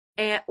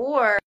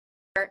 or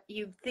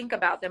you think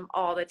about them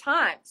all the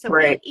time. So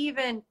it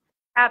even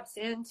taps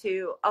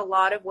into a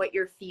lot of what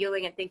you're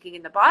feeling and thinking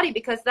in the body,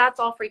 because that's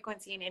all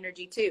frequency and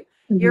energy too.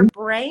 Your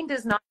brain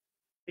does not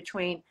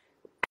between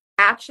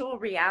actual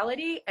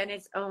reality and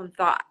its own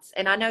thoughts.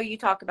 And I know you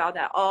talk about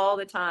that all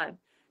the time,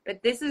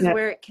 but this is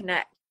where it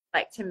connects.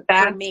 Like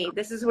for me,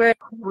 this is where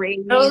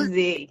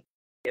crazy.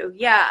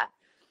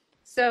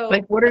 So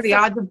like, what are the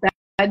odds of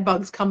bed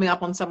bugs coming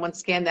up on someone's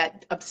scan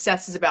that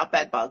obsesses about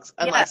bed bugs,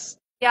 unless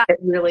it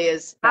really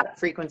is that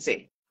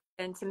frequency?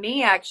 And to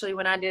me, actually,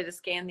 when I did a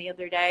scan the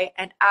other day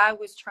and I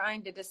was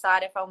trying to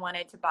decide if I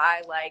wanted to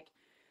buy like,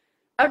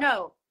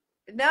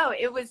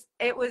 it was,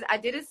 I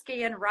did a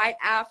scan right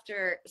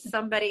after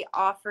somebody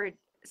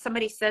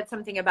said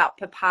something about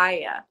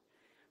papaya.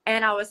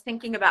 And I was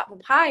thinking about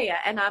papaya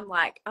and I'm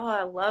like, oh,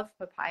 I love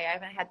papaya. I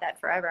haven't had that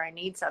forever. I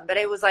need some. But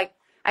it was like,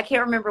 I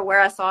can't remember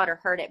where I saw it or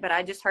heard it, but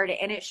I just heard it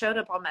and it showed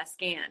up on my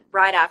scan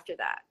right after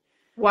that.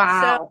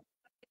 Wow. So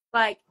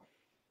like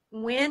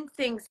when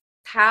things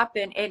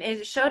happen, and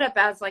it showed up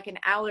as like an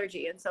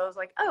allergy. And so I was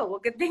like, oh, well,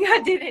 good thing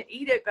I didn't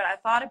eat it, but I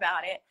thought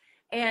about it.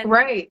 And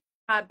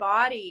my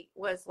body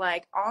was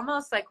like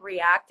almost like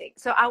reacting.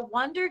 So I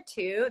wonder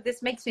too,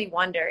 this makes me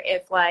wonder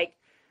if like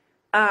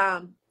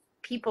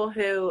people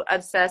who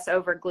obsess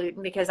over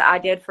gluten, because I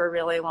did for a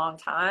really long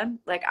time,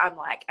 like I'm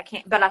like, I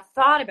can't, but I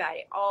thought about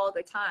it all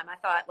the time. I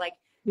thought like,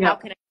 how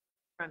can I get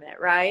from it,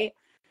 right?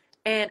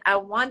 And I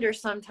wonder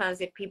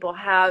sometimes if people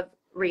have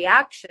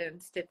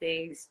reactions to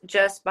things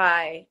just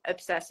by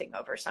obsessing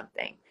over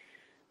something.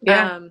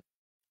 Yeah.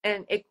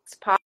 And it's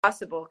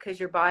possible because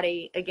your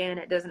body, again,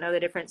 it doesn't know the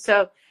difference.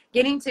 So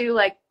getting to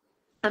like,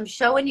 I'm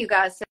showing you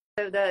guys.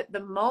 So the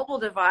mobile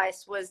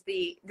device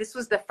this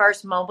was the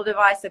first mobile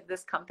device of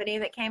this company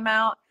that came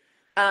out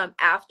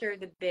after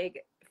the big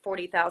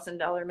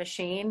 $40,000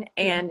 machine.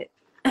 And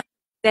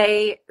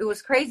it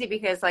was crazy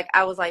because like,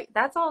 I was like,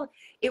 that's all,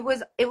 it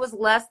was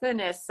less than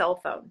a cell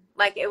phone.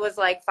 Like it was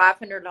like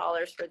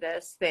 $500 for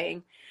this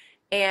thing.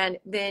 And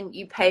then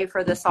you pay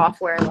for the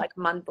software like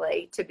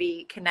monthly to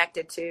be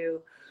connected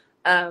to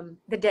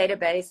the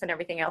database and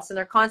everything else. And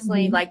they're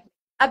constantly like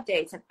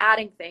updates and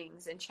adding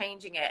things and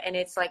changing it. And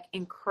it's like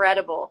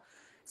incredible.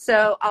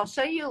 So I'll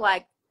show you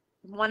like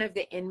one of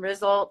the end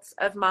results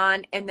of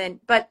mine. And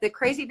then, but the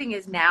crazy thing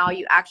is now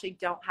you actually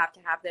don't have to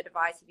have the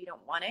device if you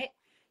don't want it.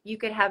 You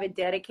could have a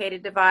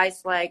dedicated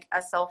device like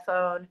a cell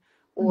phone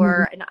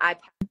or an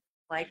iPad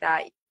like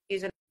that. You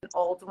use an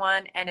old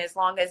one. And as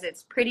long as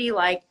it's pretty,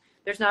 like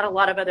there's not a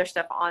lot of other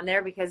stuff on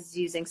there because it's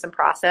using some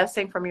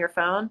processing from your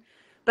phone.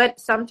 But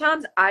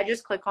sometimes I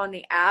just click on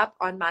the app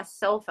on my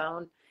cell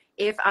phone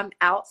if I'm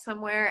out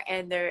somewhere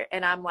and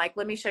I'm like,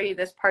 let me show you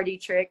this party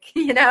trick,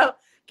 you know?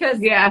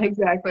 Because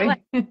exactly.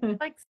 like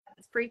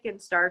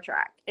freaking Star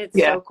Trek. It's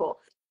so cool.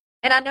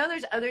 And I know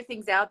there's other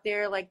things out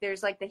there, like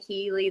there's like the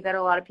Healy that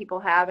a lot of people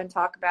have and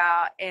talk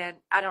about. And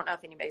I don't know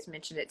if anybody's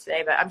mentioned it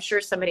today, but I'm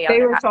sure somebody out there.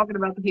 They were talking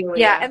about the Healy.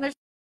 Yeah, and there's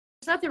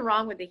nothing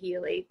wrong with the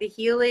Healy. The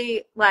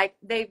Healy, like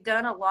they've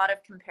done a lot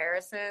of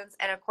comparisons,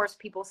 and of course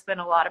people spend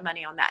a lot of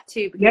money on that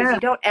too, because you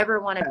don't ever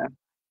want to,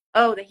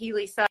 the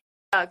Healy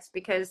sucks,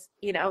 because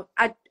you know,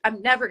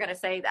 I'm never going to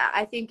say that.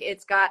 I think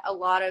it's got a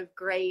lot of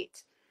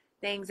great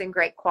things and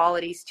great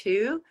qualities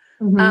too.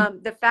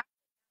 The fact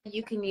that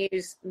you can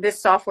use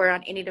this software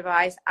on any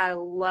device, I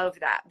love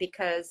that,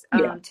 because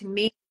to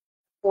me, it's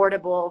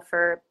affordable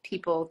for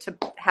people to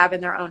have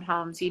in their own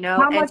homes, you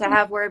know, and to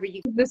have wherever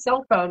you the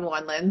cell phone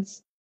one,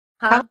 Linz.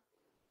 How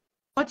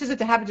much is it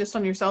to have it just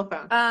on your cell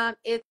phone?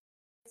 It's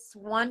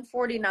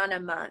 $149 a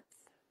month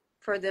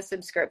for the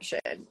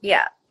subscription.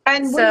 Yeah.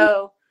 And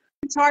so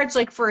you charge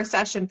like for a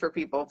session for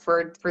people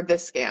for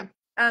this scan?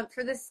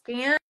 For the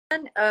scan,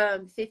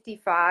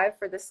 $55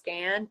 for the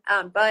scan.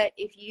 But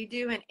if you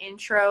do an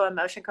intro, a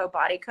motion code,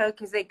 body code,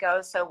 because they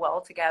go so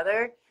well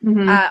together,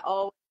 I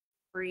always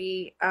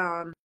free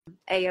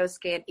AO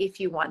scan if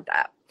you want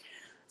that.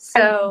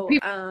 So,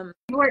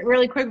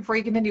 really quick before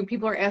you continue,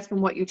 people are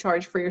asking what you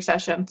charge for your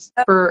sessions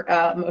for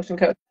motion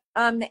code.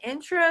 The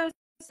intro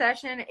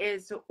session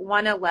is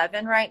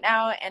 $111 right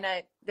now, and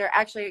they're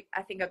actually,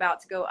 I think, about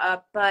to go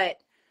up.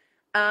 But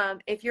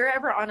if you're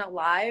ever on a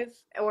live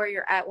or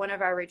you're at one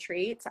of our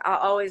retreats, I'll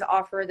always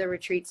offer the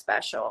retreat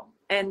special.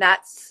 And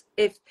that's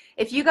if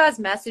you guys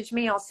message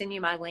me, I'll send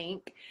you my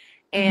link,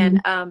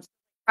 and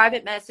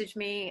private message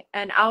me,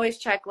 and I always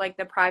check like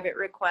the private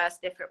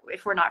request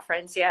if we're not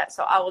friends yet.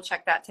 So I will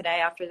check that today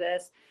after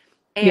this,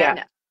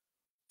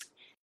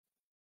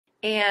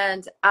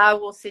 and I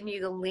will send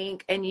you the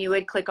link, and you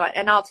would click on,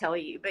 and I'll tell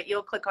you, but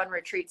you'll click on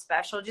retreat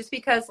special, just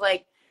because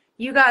like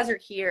you guys are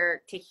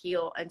here to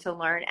heal and to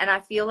learn. And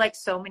I feel like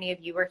so many of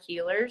you are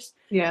healers,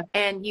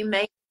 and you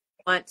may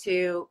want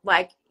to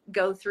like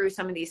go through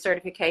some of these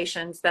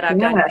certifications that I've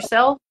done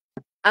yourself.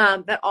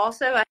 But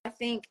also I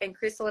think, and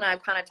Crystal and I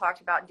have kind of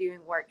talked about doing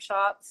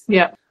workshops.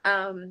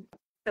 So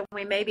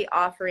we may be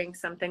offering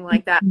something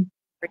like that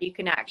where you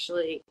can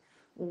actually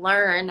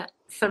learn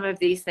some of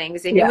these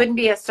things, and you wouldn't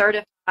be a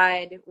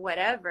certified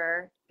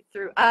whatever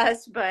through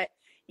us, but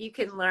you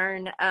can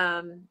learn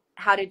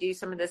how to do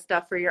some of this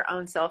stuff for your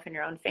own self and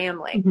your own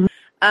family.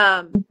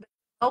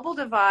 Mobile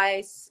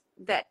device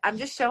that I'm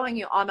just showing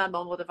you on my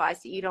mobile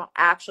device that you don't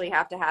actually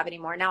have to have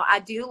anymore. Now, I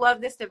do love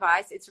this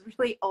device. It's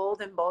really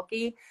old and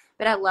bulky,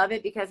 but I love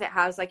it because it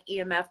has like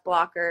EMF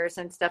blockers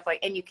and stuff like,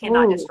 and you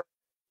cannot just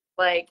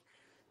like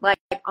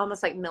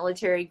almost like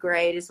military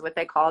grade is what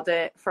they called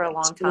it for a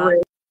long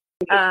time.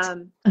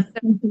 So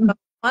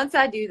once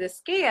I do the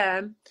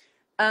scan,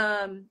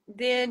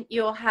 then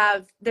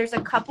there's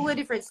a couple of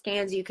different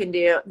scans you can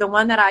do. The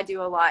one that I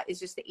do a lot is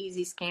just the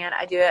easy scan.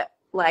 I do it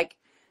like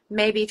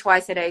maybe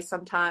twice a day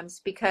sometimes,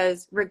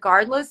 because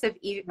regardless of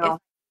if I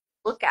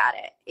look at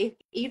it,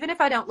 even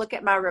if I don't look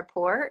at my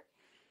report,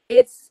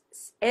 it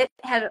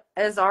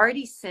has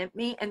already sent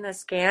me in the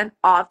scan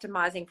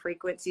optimizing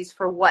frequencies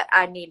for what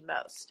I need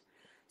most.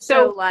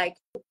 So like,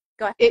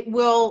 go ahead. It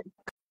will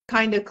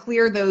kind of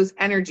clear those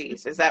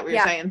energies. Is that what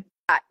you're saying?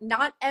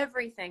 Not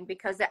everything,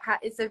 because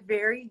it's a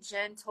very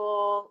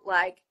gentle,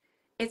 like,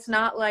 it's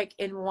not like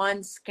in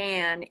one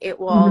scan it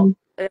will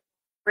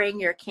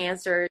bring your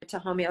cancer to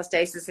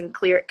homeostasis and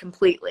clear it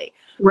completely.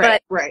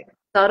 But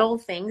subtle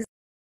things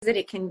that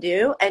it can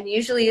do, and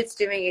usually it's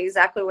doing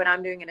exactly what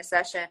I'm doing in a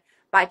session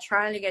by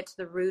trying to get to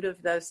the root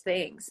of those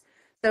things.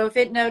 So if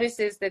it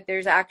notices that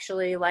there's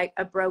actually like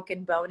a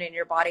broken bone in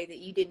your body that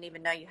you didn't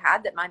even know you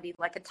had, that might be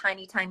like a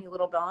tiny, tiny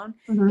little bone,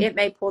 it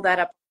may pull that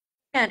up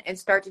and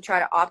start to try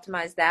to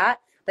optimize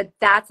that. But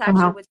that's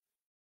actually what's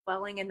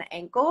swelling in the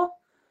ankle.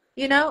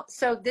 You know,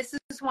 so this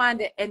is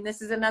why, and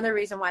this is another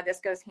reason why this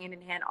goes hand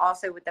in hand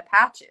also with the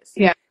patches,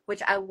 Yeah.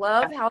 which I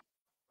love how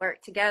they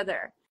work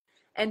together.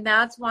 And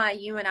that's why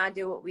you and I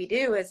do what we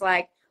do is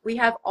like, we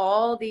have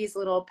all these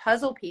little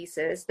puzzle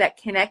pieces that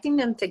connecting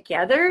them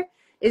together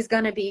is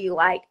going to be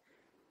like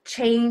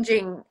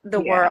changing the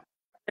world,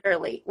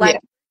 literally. Like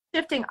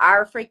shifting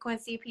our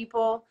frequency,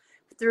 people,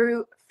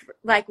 through,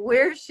 like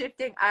we're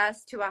shifting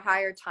us to a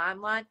higher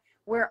timeline.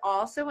 We're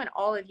also, and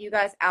all of you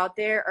guys out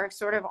there are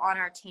sort of on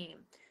our team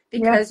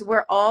because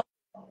we're all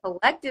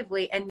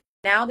collectively, and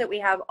now that we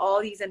have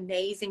all these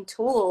amazing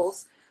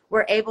tools,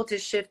 we're able to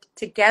shift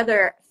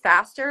together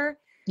faster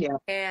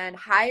and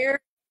higher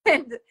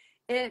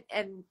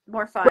and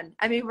more fun.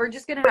 I mean, we're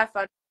just gonna have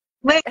fun.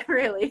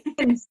 Really.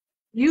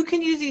 You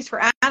can use these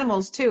for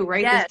animals too,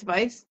 right? Yes. This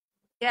device.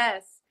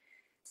 Yes.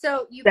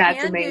 So you That's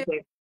can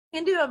amazing.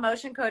 do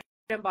emotion code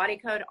and body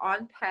code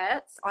on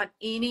pets, on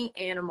any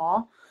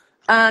animal.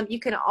 You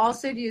can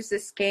also use the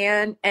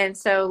scan. And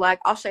so like,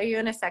 I'll show you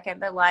in a second,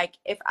 but like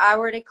if I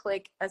were to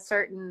click a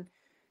certain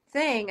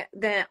thing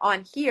then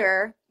on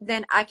here,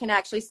 then I can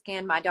actually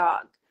scan my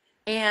dog.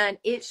 And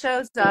it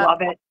shows up.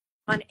 Love it.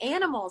 On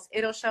animals.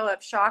 It'll show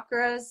up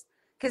chakras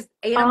because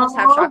animals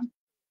have chakras.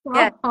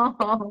 Yeah.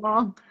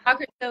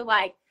 So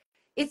like,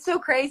 it's so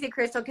crazy,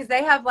 Crystal, because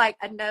they have like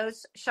a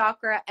nose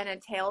chakra and a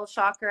tail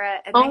chakra,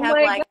 and they have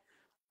like,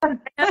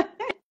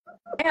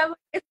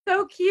 it's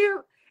so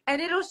cute,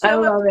 and it'll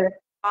show up in the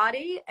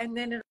body, and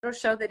then it'll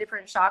show the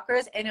different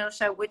chakras, and it'll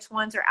show which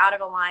ones are out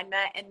of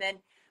alignment, and then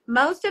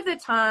most of the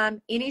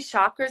time, any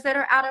chakras that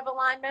are out of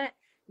alignment,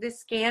 the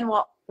scan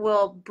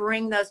will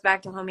bring those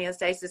back to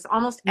homeostasis.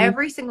 Almost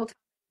every single time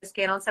I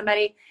scan on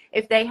somebody,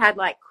 if they had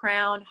like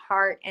crown,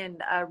 heart,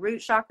 and root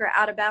chakra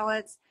out of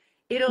balance,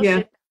 it'll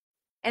shift.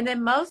 And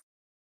then most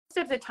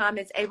of the time,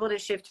 it's able to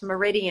shift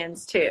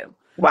meridians too.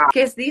 Wow.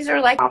 Because these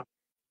are like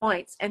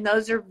points, and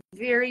those are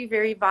very,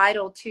 very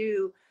vital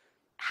to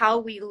how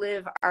we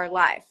live our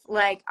life,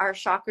 like our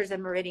chakras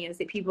and meridians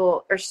that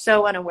people are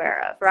so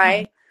unaware of,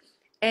 right?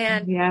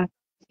 And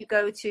you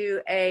go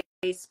to a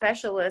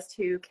specialist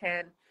who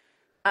can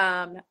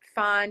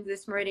find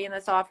this meridian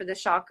that's off of the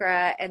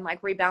chakra and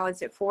like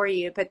rebalance it for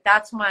you. But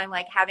that's why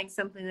like having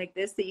something like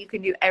this that you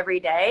can do every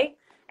day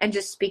and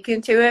just speak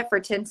into it for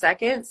 10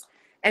 seconds,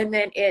 and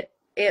then it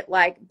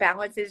like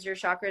balances your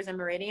chakras and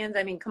meridians.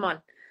 I mean, come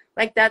on,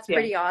 like that's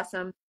pretty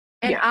awesome.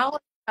 And I'll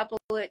couple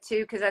it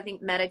too, because I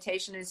think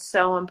meditation is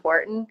so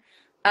important.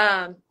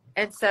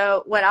 And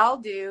so what I'll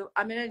do,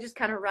 I'm going to just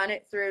kind of run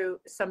it through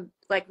some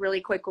like really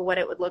quick what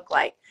it would look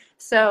like.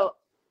 So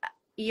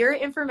your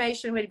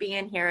information would be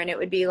in here, and it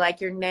would be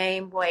like your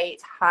name,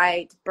 weight,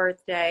 height,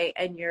 birthday,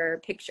 and your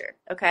picture.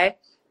 Okay.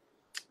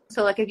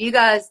 So like if you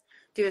guys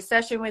do a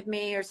session with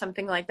me or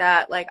something like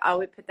that, like I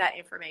would put that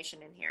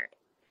information in here,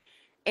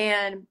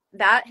 and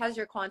that has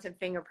your quantum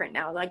fingerprint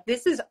now. Like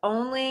this is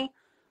only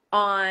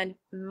on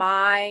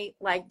my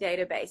like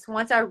database.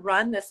 Once I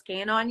run the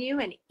scan on you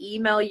and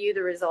email you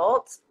the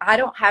results, I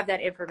don't have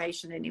that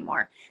information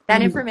anymore.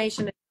 That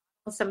information is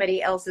on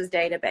somebody else's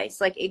database.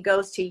 Like it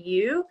goes to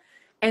you,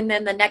 and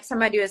then the next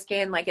time I do a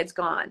scan, like it's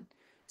gone.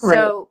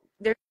 So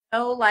there's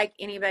no like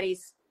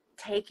anybody's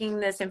taking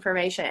this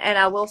information. And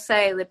I will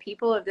say the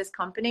people of this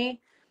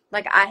company,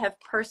 like I have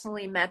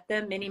personally met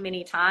them many,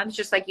 many times,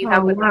 just like you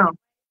have with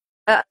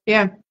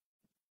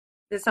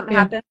did something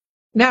happen?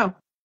 No.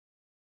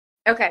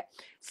 Okay.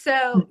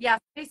 So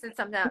somebody said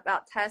something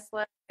about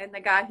Tesla, and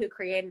the guy who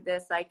created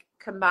this, like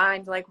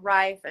combined like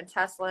Rife and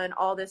Tesla and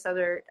all this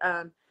other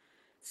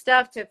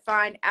stuff to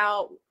find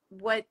out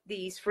what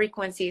these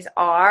frequencies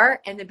are,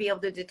 and to be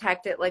able to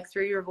detect it like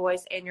through your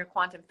voice and your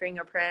quantum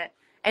fingerprint.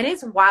 And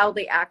it's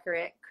wildly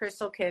accurate.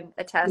 Crystal can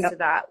attest to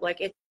that.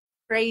 Like it's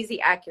crazy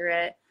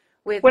accurate.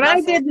 With when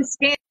I did the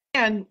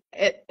scan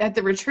at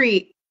the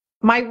retreat,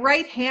 my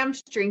right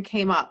hamstring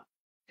came up.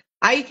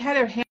 I had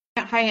a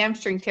high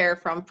hamstring tear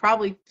from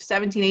probably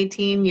 17,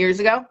 18 years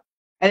ago,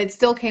 and it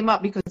still came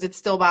up because it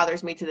still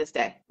bothers me to this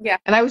day. Yeah.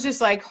 And I was just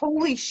like,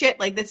 holy shit,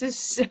 like this is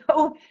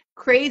so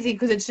crazy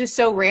because it's just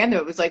so random.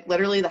 It was like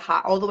literally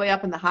all the way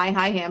up in the high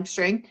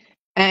hamstring,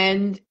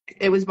 and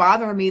it was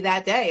bothering me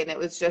that day. And it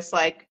was just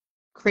like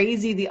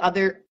crazy.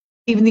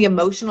 Even the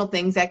emotional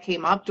things that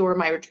came up during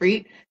my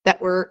retreat that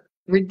were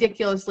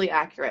ridiculously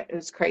accurate. It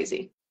was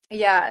crazy.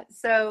 Yeah.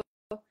 So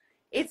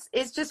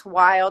it's just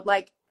wild.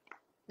 Like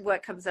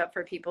what comes up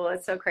for people.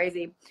 It's so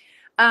crazy.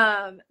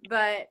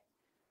 But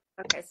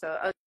okay. So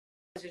I was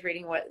just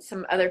reading what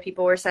some other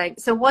people were saying.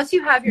 So once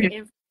you have your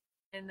information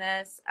in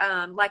this,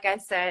 like I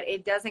said,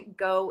 it doesn't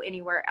go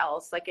anywhere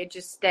else. Like it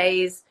just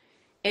stays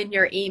in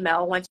your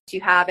email once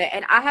you have it.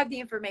 And I have the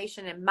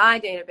information in my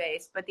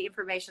database, but the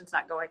information's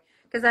not going,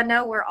 because I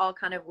know we're all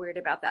kind of weird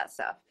about that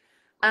stuff.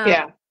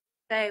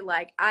 Say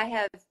like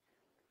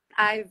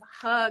I've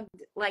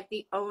hugged like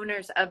the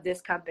owners of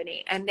this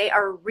company, and they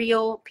are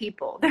real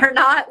people. They're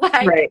not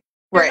like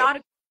they're not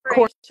a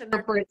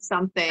corporate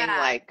something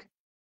like.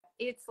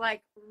 It's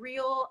like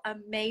real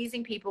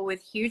amazing people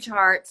with huge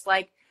hearts.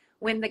 Like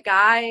when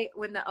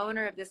the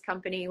owner of this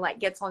company like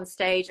gets on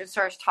stage and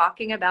starts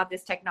talking about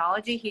this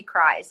technology, he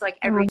cries like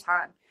every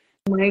time.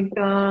 Oh my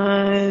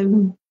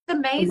God. It's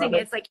amazing.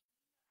 It's like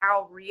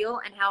how real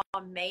and how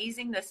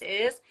amazing this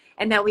is,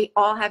 and that we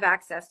all have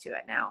access to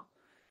it now.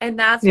 And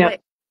that's what he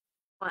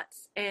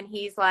wants. And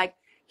he's like,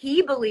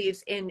 he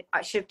believes in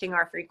shifting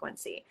our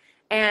frequency.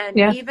 And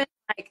even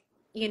like,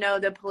 you know,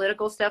 the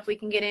political stuff we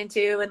can get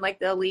into and like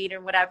the elite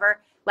and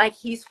whatever, like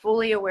he's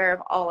fully aware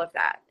of all of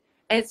that.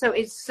 And so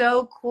it's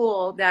so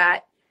cool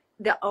that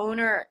the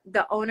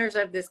owners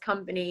of this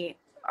company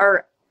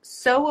are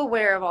so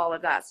aware of all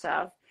of that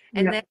stuff.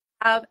 And they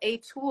have a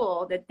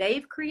tool that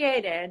they've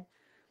created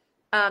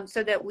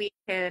so that we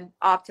can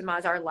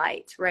optimize our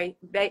light, right?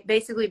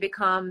 Basically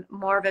become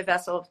more of a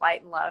vessel of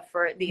light and love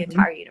for the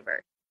entire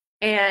universe.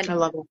 And I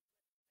love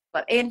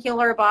it. And heal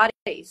our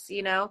bodies,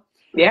 you know?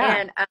 Yeah.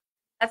 And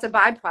that's a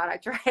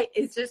byproduct, right?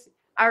 It's just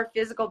our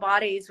physical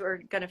bodies are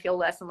going to feel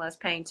less and less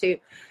pain too.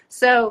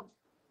 So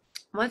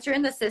once you're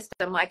in the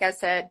system, like I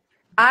said,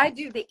 I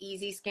do the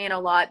easy scan a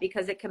lot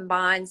because it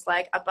combines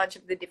like a bunch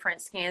of the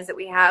different scans that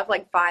we have,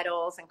 like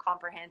vitals and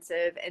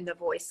comprehensive and the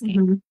voice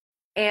scan.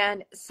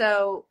 And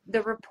so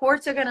the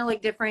reports are going to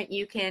look different.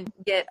 You can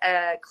get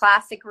a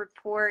classic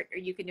report or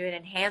you can do an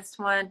enhanced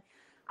one.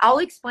 I'll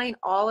explain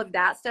all of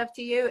that stuff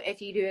to you if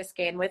you do a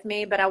scan with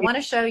me, but I want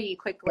to show you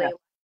quickly what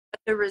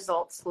the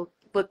results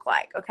look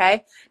like.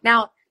 Okay.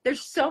 Now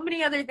there's so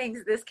many other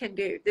things this can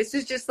do. This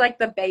is just like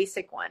the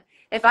basic one.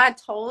 If I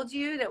told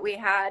you that we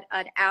had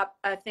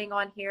a thing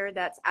on here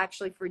that's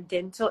actually for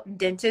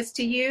dentists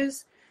to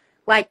use,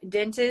 like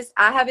dentists,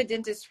 I have a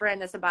dentist friend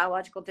that's a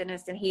biological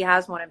dentist and he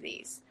has one of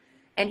these.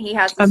 And he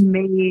has this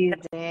amazing.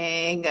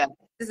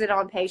 Uses it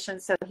on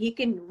patients so he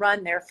can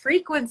run their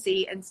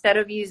frequency instead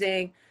of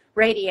using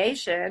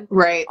radiation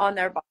on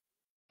their body.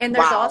 And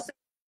there's also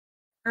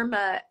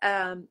a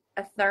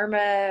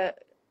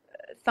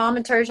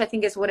thermometers, I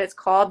think is what it's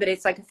called, but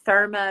it's like a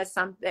therma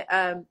something.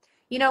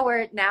 You know,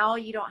 where now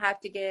you don't have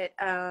to get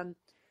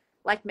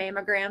like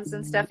mammograms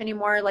and stuff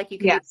anymore. Like you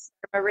can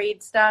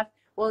read stuff.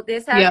 Well,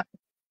 this has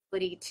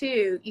ability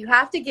too. You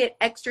have to get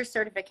extra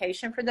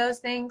certification for those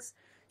things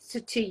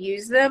to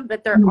use them,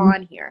 but they're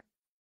on here.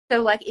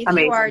 So like if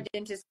you are a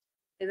dentist,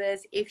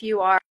 if you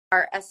are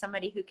as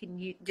somebody who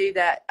can do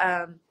that,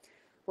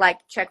 like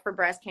check for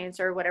breast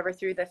cancer or whatever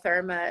through the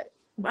therma,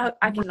 well,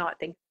 I cannot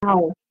think.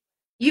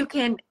 You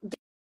can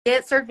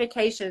get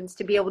certifications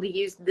to be able to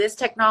use this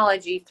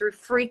technology through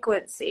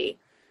frequency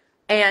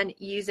and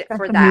use it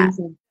for that.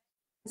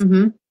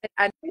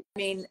 I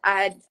mean,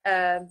 I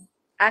had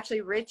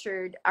actually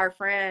Richard, our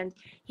friend,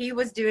 he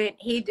was doing,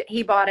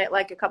 he bought it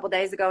like a couple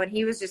days ago and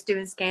he was just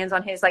doing scans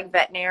on his like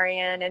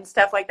veterinarian and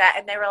stuff like that.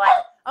 And they were like,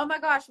 oh my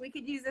gosh, we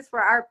could use this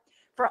for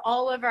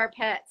all of our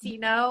pets, you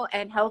know,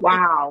 and help.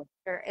 Wow.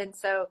 And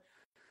so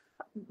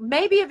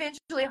maybe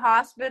eventually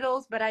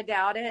hospitals, but I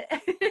doubt it.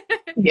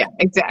 Yeah,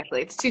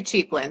 exactly. It's too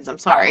cheap, Linz. I'm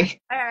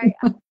sorry. All right.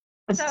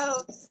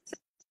 So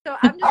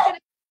I'm just going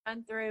to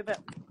run through, but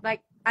like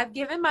I've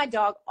given my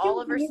dog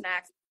all of her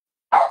snacks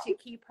to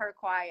keep her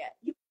quiet.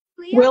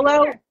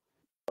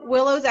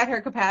 Willow's at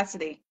her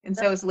capacity, and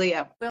so is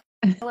Leo.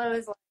 Willow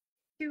is like,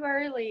 too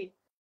early.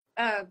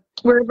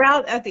 We're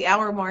about at the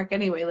hour mark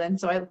anyway, Lynn,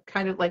 so I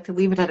kind of like to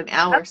leave it at an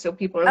hour so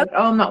people are like,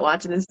 oh, I'm not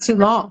watching this. It's too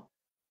long.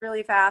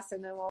 Really fast,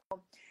 and then we'll.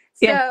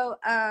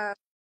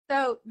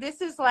 So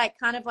this is like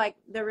kind of like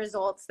the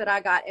results that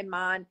I got in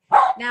mind.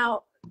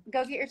 Now,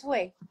 go get your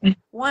toy.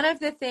 One of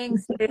the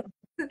things is,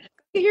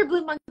 get your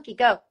blue monkey.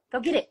 Go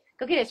get it.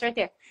 Go get it. It's right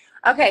there.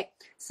 Okay.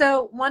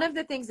 So one of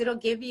the things, it'll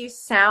give you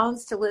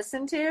sounds to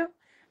listen to.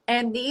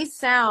 And these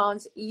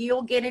sounds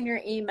you'll get in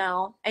your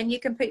email, and you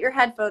can put your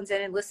headphones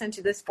in and listen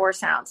to this 4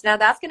 sounds. Now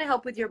that's going to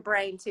help with your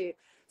brain too.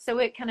 So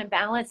it kind of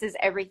balances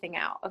everything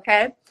out.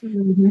 Okay.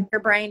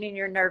 Your brain and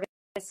your nervous,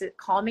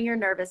 calming your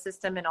nervous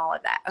system and all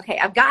of that. Okay.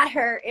 I've got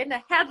her in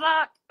the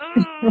headlock.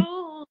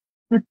 Oh.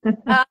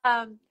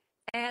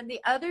 And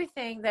the other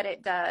thing that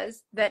it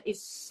does that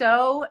is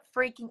so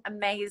freaking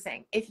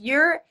amazing, if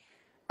you're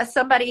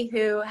somebody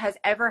who has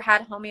ever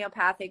had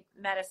homeopathic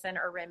medicine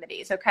or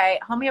remedies, okay?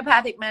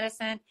 Homeopathic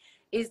medicine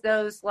is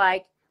those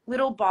like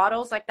little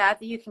bottles like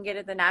that you can get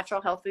at the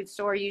natural health food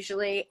store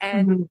usually,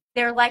 and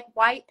they're like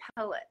white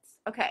pellets.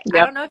 Okay, I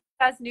don't know if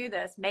you guys knew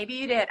this. Maybe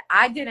you did.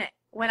 I didn't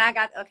when I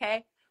got,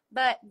 okay?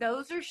 But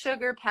those are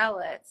sugar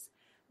pellets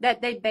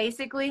that they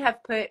basically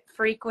have put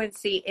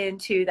frequency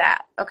into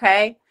that,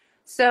 okay?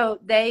 So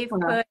they've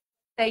put,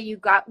 say you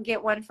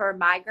get one for a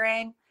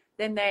migraine,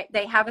 then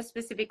they have a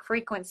specific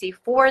frequency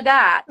for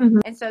that.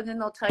 And so then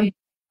they'll tell you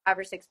 5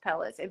 or 6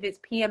 pellets if it's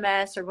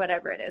PMS or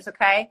whatever it is.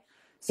 Okay.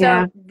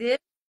 So this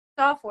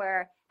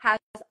software has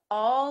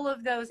all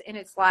of those in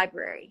its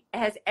library. It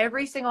has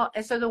every single,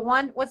 and so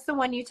what's the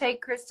one you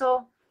take,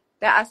 Crystal,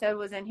 that I said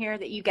was in here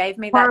that you gave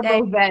me that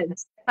day?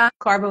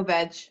 Carbo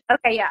Veg.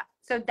 Okay. Yeah.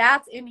 So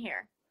that's in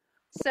here.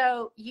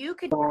 So you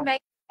could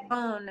make your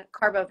own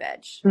Carbo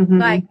Veg.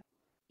 Like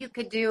you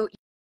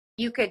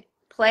could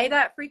play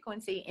that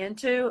frequency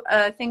into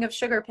a thing of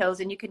sugar pills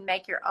and you can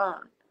make your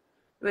own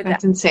with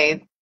That's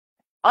insane.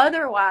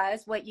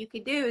 Otherwise, what you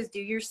could do is do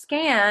your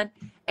scan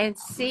and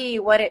see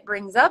what it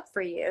brings up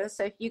for you.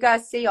 So if you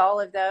guys see all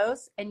of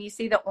those and you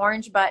see the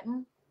orange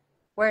button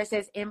where it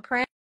says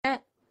imprint,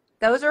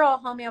 those are all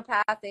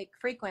homeopathic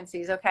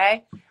frequencies,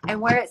 okay? And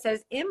where it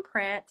says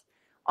imprint,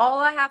 all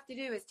I have to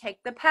do is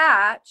take the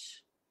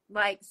patch,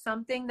 like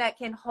something that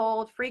can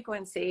hold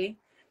frequency,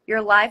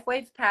 your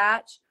LifeWave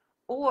patch,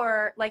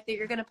 or like that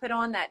you're going to put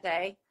on that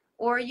day.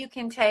 Or you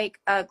can take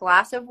a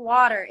glass of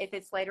water. If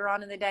it's later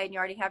on in the day and you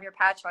already have your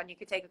patch on, you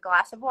could take a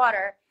glass of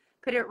water,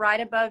 put it right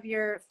above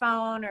your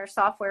phone or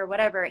software or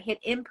whatever, hit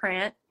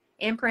imprint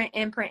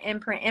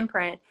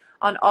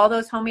on all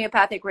those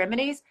homeopathic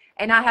remedies,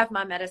 and I have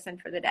my medicine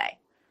for the day.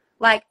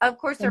 Like, of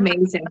course, there are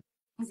things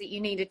that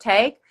you need to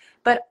take,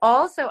 but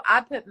also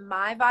I put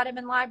my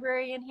vitamin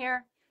library in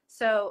here.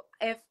 So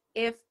if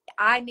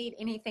I need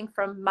anything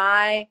from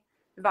my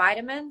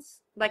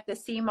vitamins, like the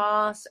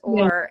CMOS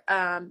or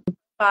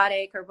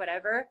probiotic or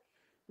whatever,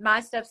 my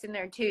stuff's in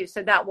there too.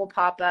 So that will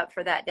pop up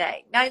for that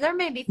day. Now, there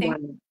may be things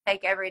you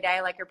take every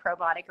day, like your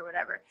probiotic or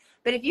whatever.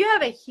 But if you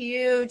have a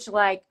huge,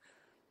 like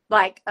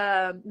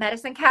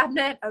medicine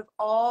cabinet of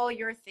all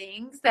your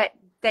things that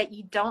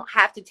you don't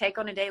have to take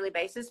on a daily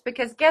basis,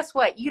 because guess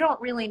what? You don't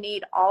really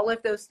need all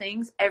of those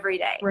things every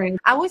day. Right.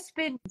 I would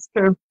spend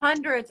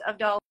hundreds of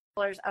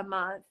dollars a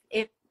month.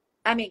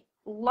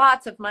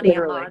 Lots of money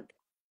a month.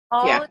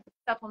 All of the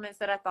supplements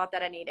that I thought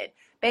that I needed.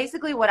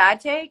 Basically, what I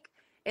take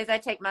is I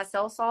take my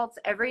cell salts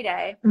every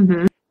day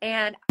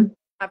and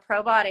my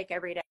probiotic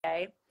every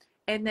day.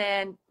 And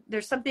then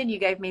there's something you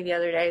gave me the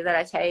other day that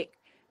I take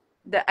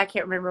that I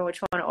can't remember which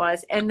one it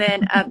was. And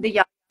then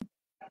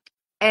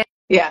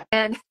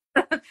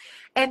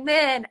and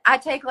then I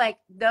take like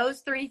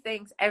those 3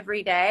 things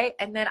every day.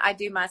 And then I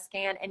do my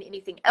scan, and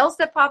anything else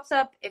that pops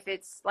up, if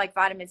it's like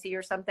vitamin C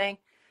or something,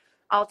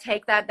 I'll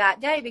take that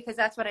day because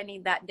that's what I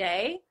need that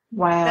day.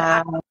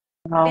 Wow.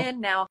 But I spend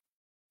now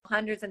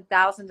hundreds and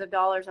thousands of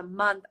dollars a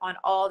month on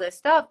all this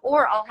stuff,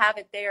 or I'll have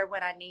it there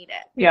when I need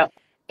it. Yeah.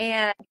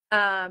 And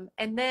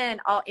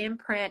then I'll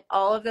imprint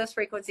all of those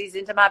frequencies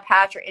into my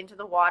patch or into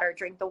the water,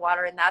 drink the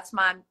water, and that's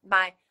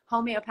my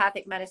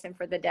homeopathic medicine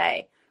for the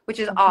day, which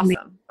is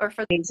awesome.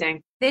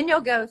 Amazing. Then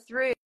you'll go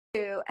through,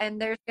 and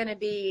there's going to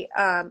be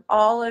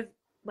all of,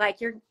 like,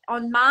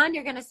 on mine,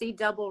 you're going to see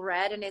double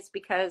red, and it's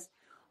because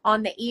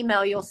on the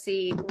email you'll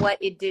see what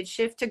it did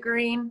shift to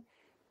green,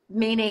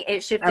 meaning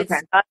it shifted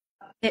stuff.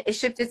 It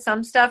shifted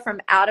some stuff from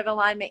out of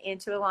alignment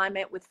into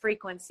alignment with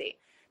frequency.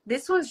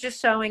 This one's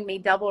just showing me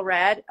double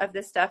red of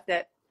the stuff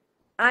that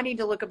I need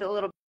to look a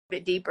little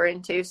bit deeper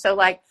into. So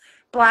like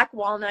black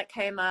walnut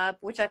came up,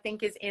 which I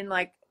think is in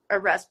like a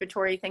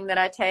respiratory thing that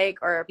I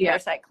take, or a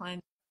parasite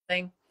cleanse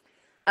thing.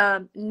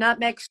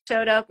 Nutmeg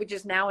showed up, which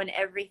is now in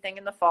everything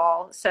in the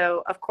fall.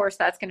 So of course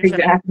that's going to show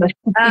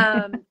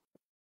up.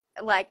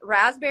 Like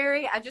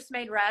raspberry, I just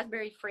made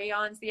raspberry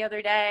friands the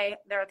other day.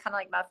 They're kind of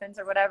like muffins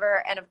or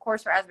whatever. And of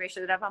course raspberry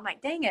showed up. I'm like,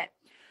 dang it.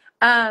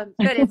 But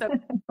it's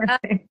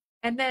okay.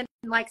 And then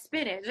like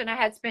spinach, and I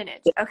had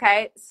spinach.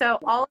 Okay. So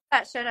all of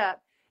that showed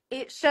up.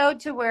 It showed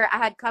to where I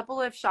had a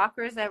couple of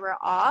chakras that were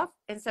off.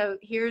 And so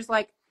here's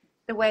like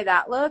the way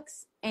that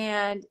looks.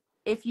 And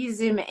if you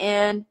zoom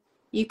in,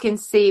 you can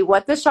see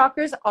what the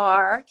chakras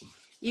are.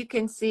 You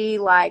can see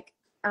like,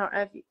 I don't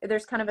know if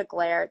there's kind of a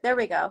glare. There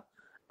we go.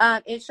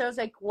 It shows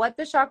like what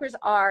the chakras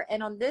are.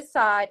 And on this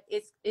side,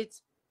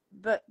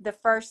 but the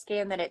first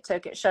scan that it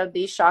took, it showed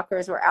these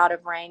chakras were out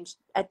of range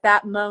at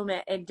that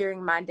moment and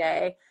during my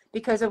day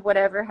because of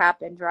whatever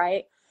happened,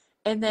 right?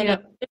 And then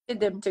it shifted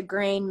them to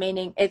green,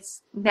 meaning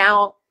it's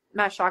now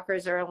my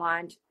chakras are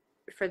aligned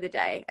for the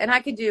day. And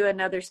I could do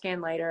another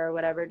scan later or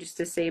whatever just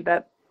to see.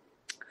 But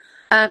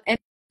and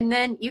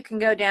then you can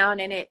go down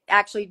and it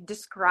actually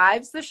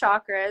describes the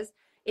chakras.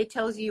 It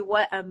tells you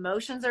what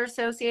emotions are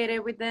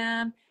associated with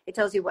them. It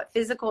tells you what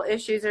physical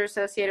issues are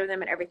associated with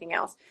them and everything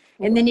else.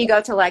 And then you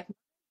go to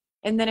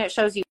and then it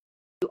shows you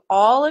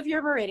all of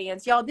your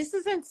meridians. Y'all, this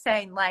is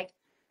insane. Like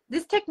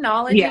this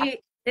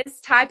technology,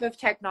 this type of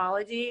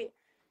technology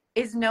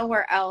is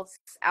nowhere else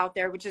out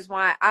there, which is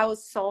why I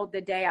was sold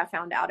the day I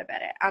found out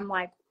about it. I'm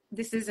like,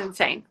 this is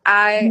insane.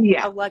 I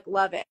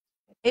love it.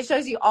 It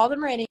shows you all the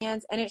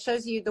meridians, and it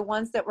shows you the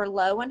ones that were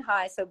low and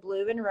high, so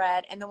blue and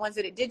red, and the ones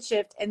that it did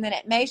shift, and then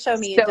it may show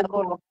me a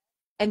double. Cool.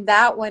 And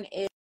that one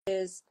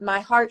is my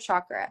heart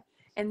chakra.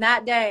 And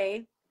that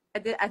day,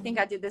 I think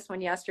I did this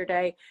one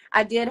yesterday,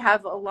 I did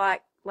have a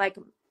lot like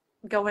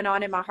going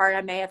on in my heart.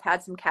 I may have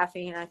had some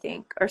caffeine, I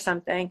think, or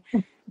something.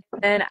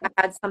 And I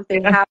had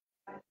something happen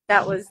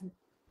that was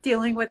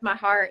dealing with my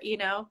heart,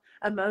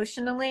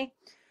 emotionally.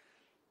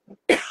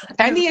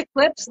 And the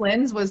eclipse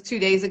lens was 2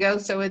 days ago,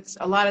 so it's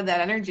a lot of that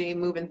energy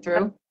moving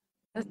through.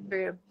 That's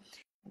true.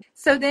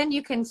 So then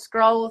you can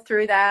scroll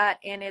through that,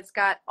 and it's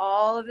got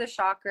all of the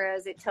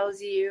chakras. It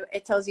tells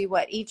you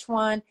what each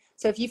one.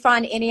 So if you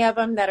find any of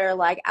them that are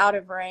like out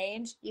of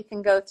range, you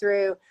can go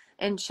through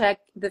and check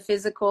the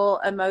physical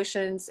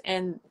emotions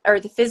or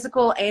the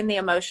physical and the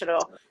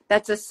emotional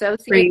that's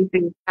associated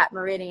with that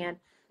meridian.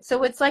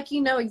 So it's like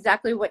you know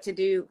exactly what to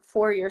do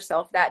for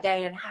yourself that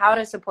day and how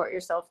to support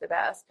yourself the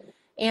best,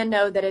 and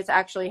know that it's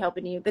actually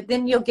helping you. But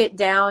then you'll get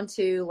down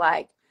to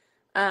like,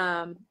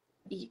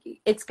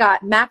 it's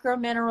got macro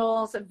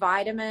minerals,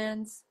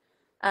 vitamins,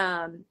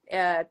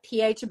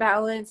 pH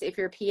balance, if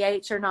you're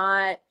pH or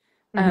not,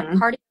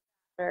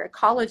 cardiovascular,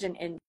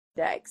 collagen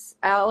index,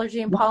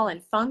 allergy and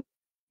pollen, fungus,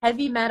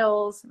 heavy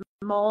metals,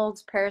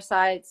 molds,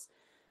 parasites,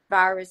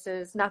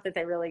 viruses. Not that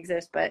they really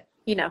exist, but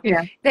you know,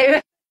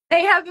 they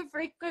have a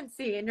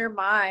frequency in your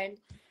mind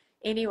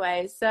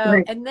anyway.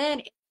 So, and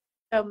then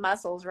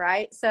muscles,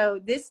 right? So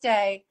this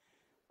day,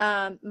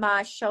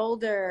 my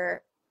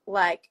shoulder,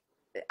 like,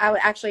 I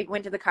actually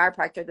went to the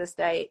chiropractor this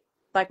day,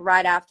 like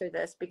right after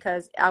this,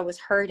 because I was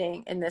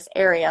hurting in this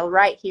area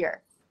right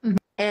here,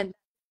 and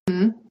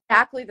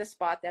exactly the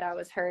spot that I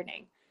was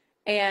hurting,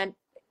 and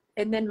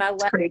then my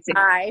left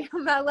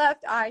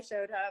eye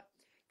showed up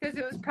because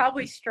it was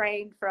probably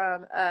strained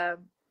from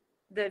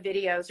the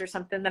videos or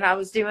something that I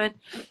was doing.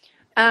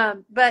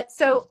 But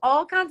so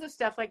all kinds of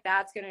stuff like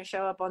that's going to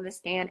show up on the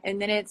scan,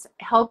 and then it's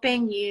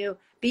helping you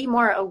be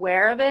more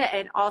aware of it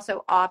and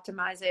also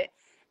optimize it.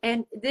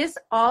 And this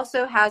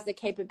also has the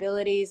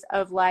capabilities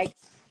of like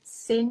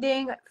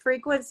sending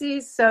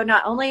frequencies. So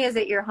not only is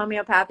it your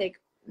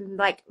homeopathic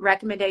like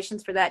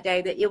recommendations for that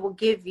day that it will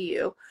give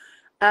you,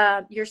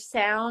 your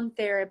sound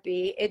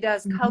therapy, it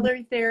does color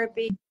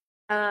therapy,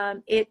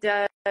 it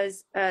does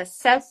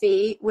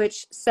Cephi,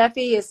 which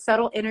Cephi is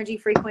subtle energy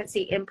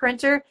frequency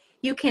imprinter.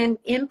 You can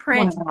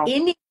imprint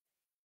any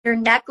your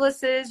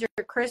necklaces,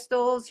 your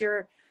crystals,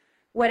 your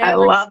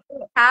whatever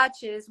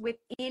patches with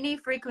any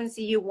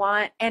frequency you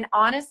want. And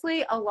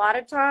honestly, a lot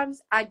of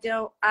times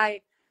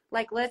I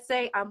like, let's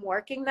say I'm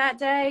working that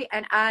day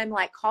and I'm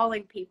like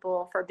calling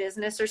people for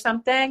business or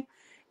something,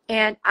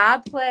 and I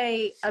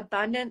play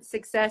abundance,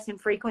 success, and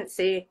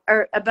frequency,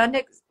 or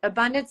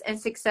abundance and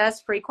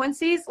success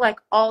frequencies like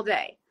all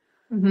day.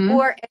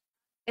 Or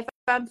if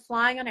I'm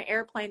flying on an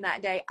airplane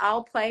that day,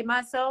 I'll play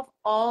myself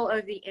all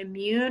of the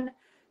immune,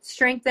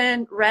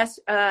 strengthen, rest,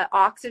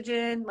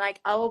 oxygen. Like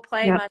I will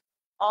play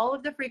all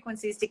of the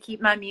frequencies to keep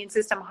my immune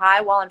system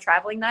high while I'm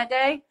traveling that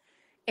day,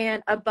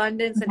 and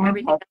abundance and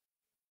everything.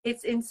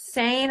 It's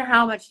insane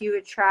how much you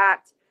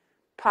attract,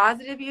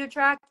 positive you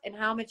attract, and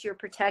how much you're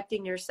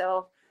protecting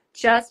yourself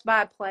just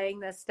by playing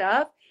this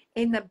stuff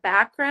in the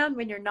background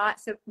when you're not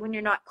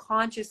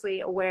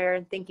consciously aware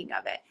and thinking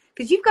of it,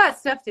 because you've got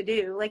stuff to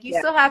do. Like you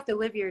still have to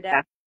live your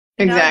day.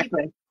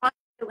 Exactly. You can't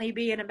constantly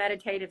be in a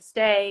meditative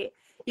state.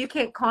 You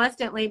can't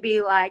constantly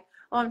be like,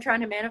 oh, I'm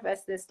trying to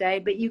manifest this day,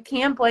 but you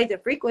can play the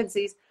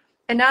frequencies.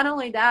 And not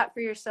only that,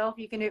 for yourself,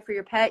 you can do it for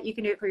your pet, you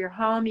can do it for your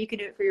home, you can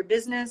do it for your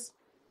business.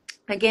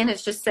 Again,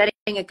 it's just setting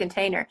a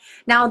container.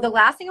 Now, the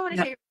last thing I want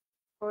to show you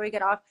before we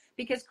get off,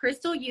 because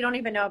Crystal, you don't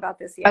even know about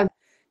this yet.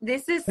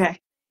 This is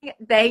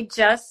they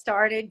just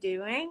started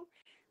doing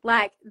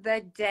like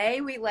the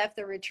day we left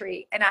the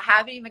retreat, and I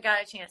haven't even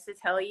got a chance to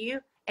tell you.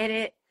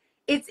 And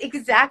it's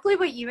exactly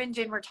what you and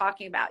Jen were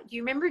talking about. Do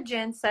you remember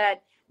Jen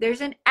said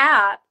there's an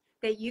app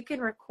that you can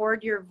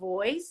record your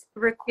voice,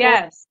 you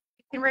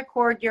can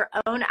record your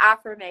own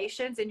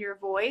affirmations in your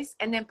voice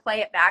and then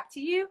play it back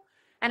to you?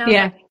 And I was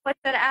like, what's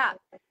that app?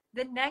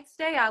 The next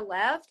day I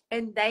left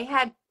and they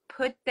had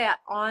put that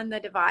on the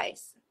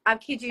device. I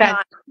kid you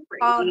not.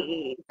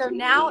 So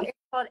now it's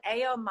called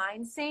AO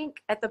Mind Sync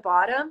at the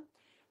bottom,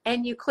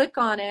 and you click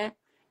on it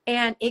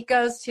and it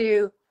goes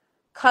to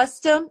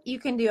custom. You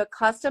can do a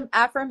custom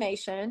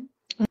affirmation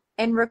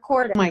and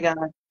record it. Oh my God.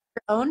 Your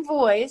own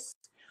voice,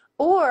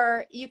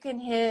 or you can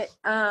hit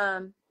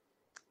I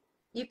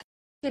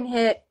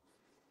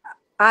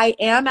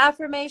am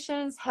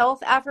affirmations,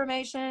 health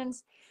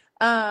affirmations,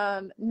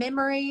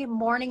 memory,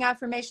 morning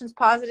affirmations,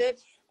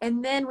 positive.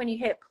 And then when you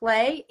hit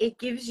play, it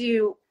gives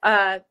you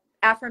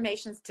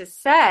affirmations to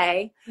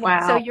say.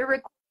 Wow. So you're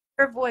recording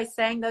your voice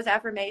saying those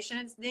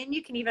affirmations. Then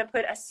you can even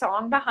put a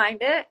song behind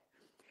it,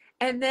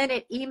 and then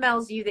it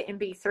emails you the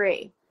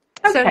MP3.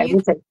 Okay, So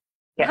you,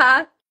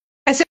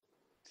 I said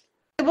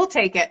we'll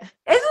take it. Isn't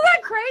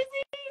that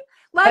crazy?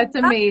 Like,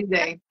 that's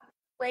amazing.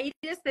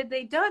 Latest that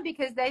they've done,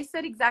 because they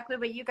said exactly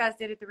what you guys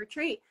did at the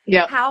retreat.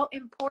 Yeah. How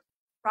important,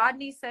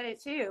 Rodney said it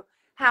too,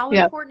 how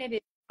important it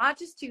is not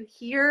just to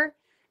hear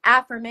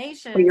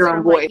affirmations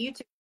from like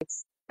YouTube,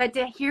 but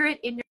to hear it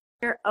in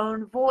your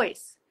own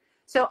voice.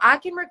 So I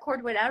can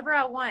record whatever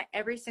I want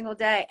every single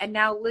day and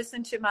now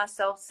listen to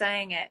myself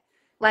saying it,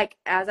 like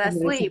as I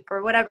sleep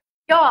or whatever.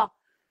 Y'all,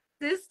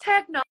 this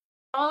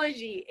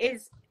technology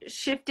is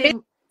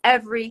shifting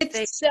everything.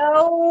 It's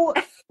so,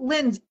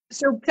 Lynn,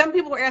 so some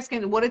people are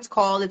asking what it's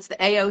called. It's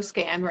the AO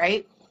scan,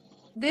 right?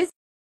 This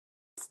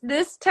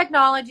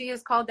technology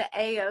is called the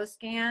AO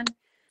scan.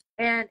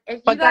 And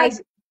if you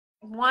guys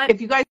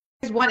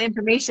want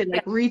information,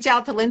 like reach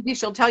out to Lindsay.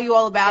 She'll tell you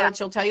all about it.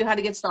 She'll tell you how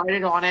to get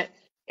started on it.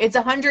 It's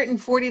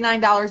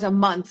 $149 a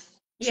month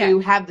to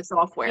have the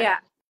software. Yeah.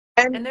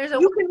 And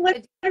you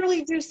can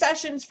literally do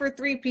sessions for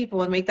 3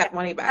 people and make that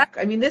money back.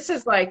 I mean, this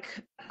is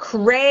like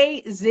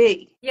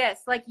crazy.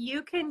 Yes. Like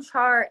you can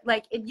charge,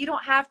 like you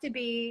don't have to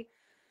be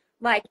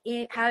like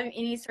having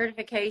any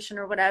certification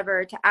or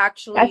whatever to That's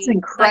actually like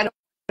incredible.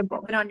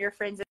 put on your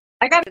friends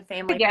I got and to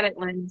family. get it,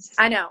 Linz.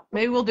 I know.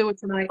 Maybe we'll do it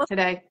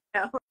today.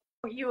 No,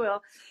 you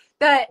will.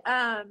 But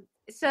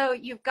so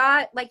you've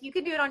got like you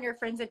can do it on your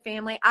friends and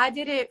family. I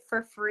did it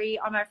for free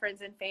on my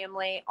friends and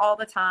family all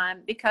the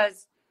time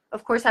because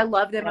of course I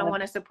love them. I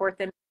want to support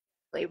them,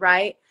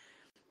 right?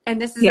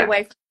 And this is a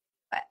way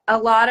for a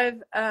lot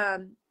of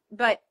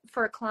but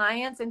for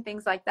clients and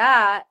things like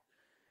that,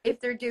 if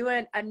they're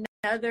doing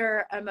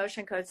another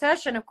emotion code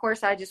session, of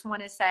course, I just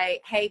want to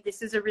say, hey,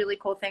 this is a really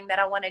cool thing that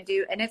I want to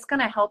do. And it's going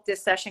to help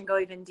this session go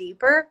even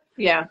deeper.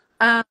 Yeah.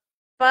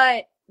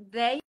 But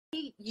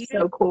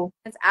so cool.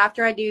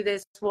 After I do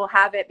this, will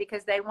have it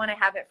because they want to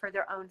have it for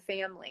their own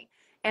family.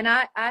 And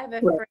I have a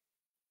friend who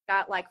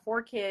got like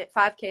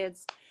 5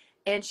 kids.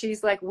 And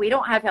she's like, we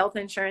don't have health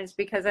insurance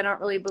because I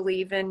don't really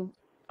believe in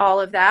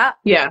all of that.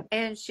 Yeah.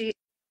 And she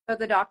go to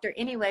the doctor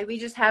anyway. We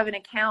just have an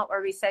account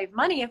where we save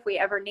money if we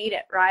ever need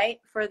it, right?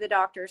 For the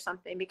doctor or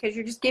something, because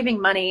you're just giving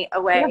money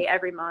away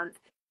every month.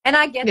 And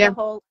I get the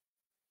whole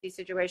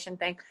situation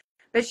thing.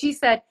 But she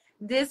said,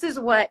 this is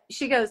what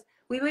she goes,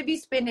 we would be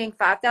spending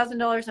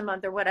 $5,000 a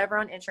month or whatever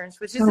on insurance,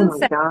 which is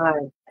insane.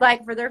 God.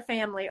 Like for their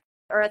family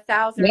or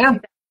 $1,000. Yeah.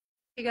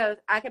 She goes,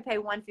 I could pay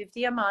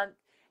 $150 a month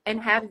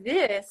and have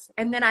this,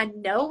 and then I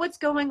know what's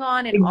going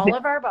on in all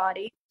of our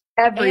bodies.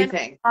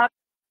 Everything.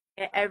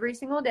 Every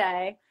single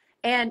day.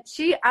 And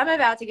I'm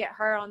about to get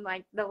her on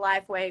like the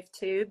life wave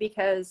too,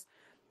 because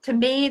to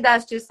me,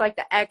 that's just like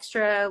the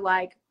extra,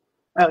 like,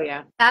 oh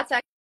yeah, that's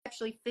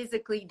actually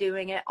physically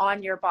doing it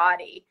on your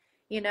body,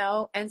 you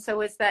know? And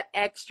so it's that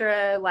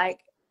extra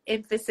like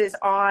emphasis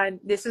on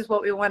this is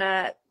what we want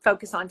to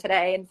focus on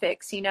today and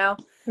fix, you know,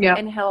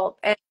 and help.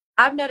 And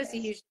I've noticed a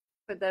huge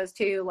with those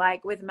two,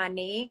 like with my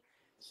knee,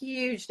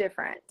 huge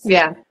difference.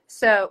 Yeah.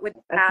 So with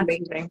that's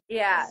amazing.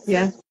 Yeah. So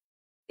yeah.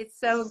 It's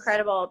so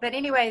incredible. But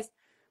anyways,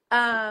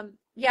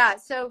 yeah,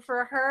 so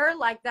for her,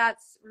 like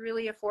that's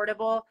really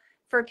affordable.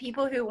 For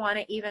people who want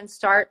to even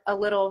start a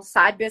little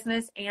side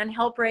business and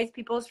help raise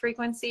people's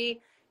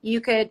frequency, you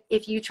could,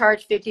 if you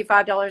charge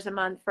 $55 a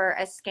month for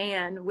a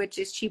scan, which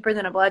is cheaper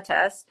than a blood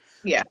test.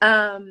 Yeah.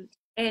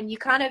 And you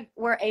kind of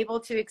were able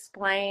to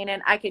explain,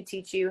 and I could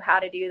teach you how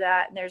to do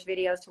that. And there's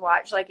videos to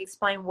watch, like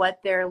explain what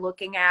they're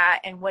looking at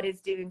and what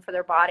it's doing for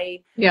their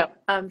body. Yeah.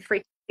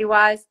 Frequency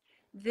wise.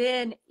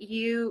 Then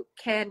you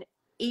can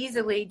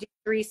easily do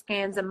 3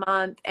 scans a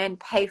month and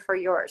pay for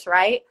yours,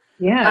 right?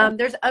 Yeah.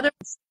 There's other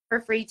for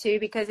free too,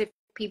 because if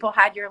people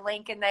had your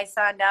link and they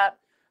signed up,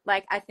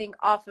 like I think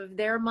off of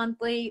their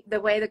monthly, the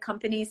way the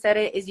company said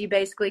it is you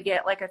basically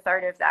get like a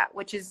third of that,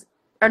 which is,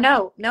 or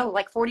no,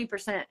 like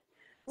 40%.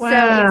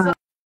 Wow.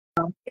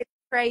 So it's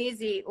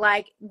crazy.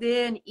 Like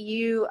then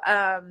you,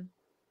 I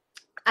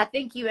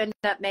think you end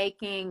up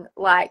making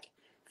like,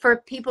 for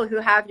people who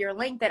have your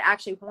link that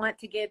actually want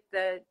to get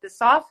the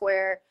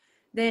software,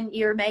 then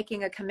you're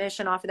making a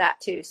commission off of that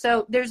too.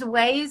 So there's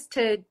ways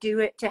to do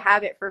it, to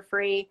have it for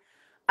free.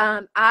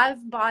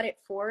 I've bought it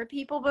for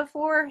people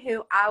before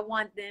who I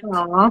want them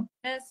to do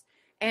this,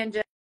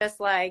 and just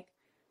like,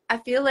 I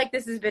feel like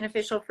this is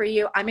beneficial for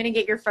you. I'm going to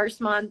get your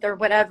first month or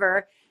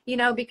whatever, you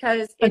know,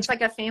 because it's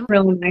like a family,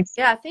 really nice.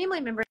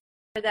 Family member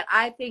that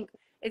I think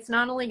it's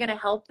not only going to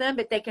help them,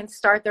 but they can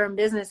start their own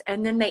business,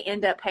 and then they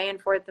end up paying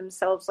for it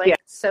themselves like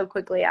so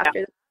quickly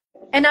after.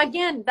 And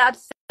again,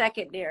 that's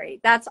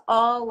secondary. That's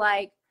all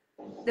like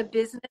the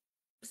business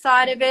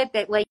side of it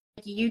that like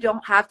you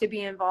don't have to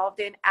be involved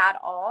in at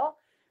all.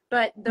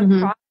 But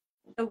the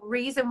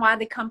reason why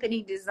the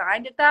company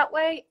designed it that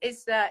way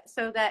is that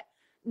so that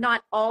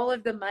not all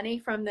of the money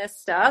from this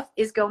stuff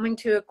is going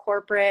to a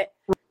corporate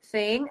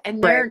thing,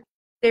 and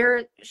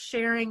they're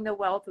sharing the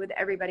wealth with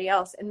everybody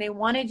else. And they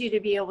wanted you to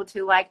be able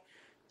to like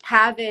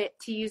have it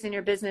to use in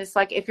your business.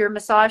 Like if you're a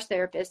massage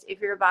therapist, if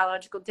you're a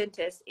biological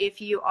dentist, if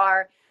you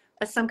are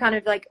some kind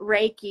of like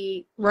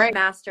Reiki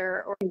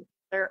master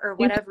or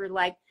whatever,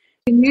 like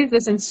you can use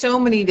this in so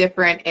many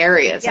different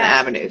areas and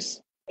avenues.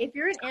 If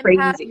you're an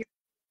empath,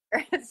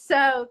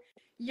 so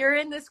you're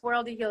in this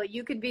world of healing.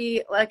 You could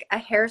be like a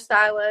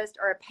hairstylist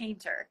or a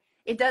painter.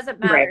 It doesn't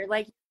matter.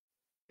 Like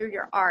through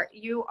your art,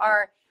 you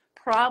are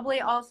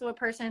probably also a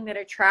person that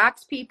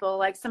attracts people.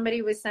 Like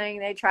somebody was saying,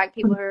 they attract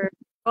people who are,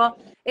 well,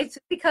 it's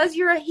because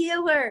you're a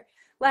healer.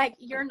 Like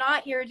you're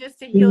not here just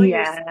to heal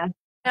yourself.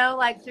 You know,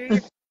 like through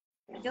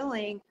your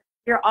healing,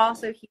 you're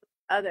also healing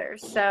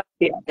others. So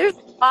there's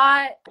a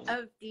lot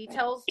of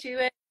details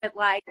to it, but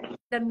like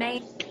the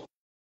main,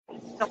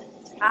 you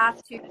don't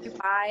have to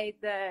buy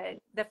the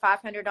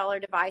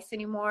 $500 device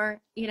anymore,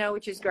 you know,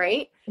 which is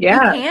great. You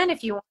can,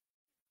 if you want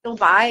to still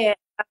buy it,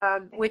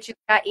 which has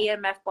got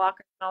EMF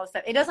blockers and all this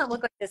stuff. It doesn't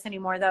look like this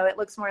anymore though. It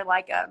looks more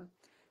like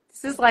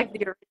this is like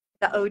the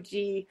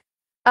OG.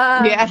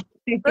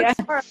 It looks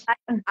more like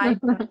an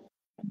iPhone,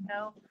 you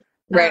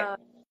know.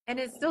 And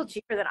it's still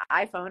cheaper than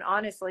an iPhone,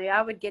 honestly.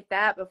 I would get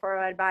that before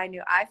I'd buy a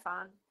new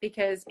iPhone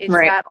because it's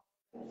got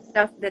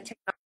stuff, the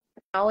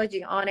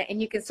technology on it,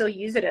 and you can still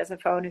use it as a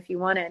phone if you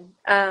wanted.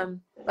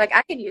 Like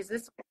I could use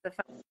this as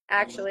a phone,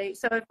 actually.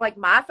 So if like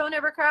my phone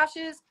ever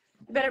crashes,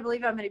 You better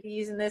believe I'm going to be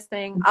using this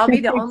thing. I'll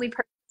be the only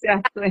person.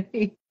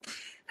 Exactly.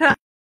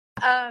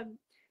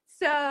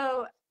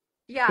 So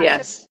yeah.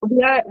 Yes. So,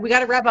 we got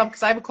to wrap up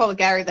because I have a call with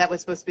Gary that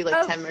was supposed to be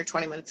like 10 or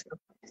 20 minutes ago.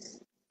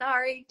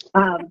 Sorry.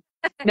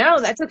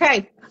 No, that's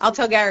okay. I'll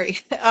tell Gary.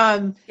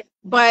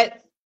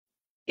 But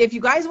if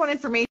you guys want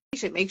information,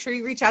 make sure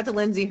you reach out to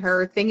Lindsay.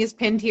 Her thing is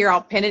pinned here.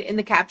 I'll pin it in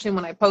the caption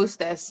when I post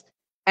this,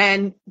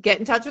 and get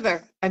in touch with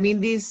her. I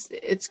mean,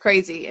 it's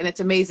crazy and it's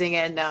amazing.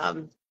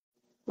 And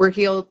we're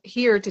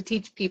here to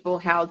teach people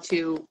how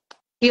to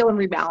heal and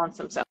rebalance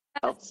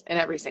themselves in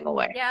every single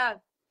way. Yeah.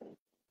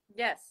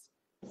 Yes.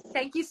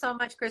 Thank you so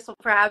much, Crystal,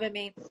 for having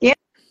me. Yeah.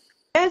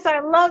 Yes, I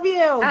love you.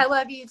 I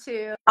love you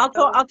too.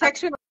 I'll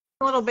text you in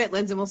a little bit,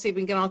 Lindsay, and we'll see if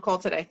we can get on a call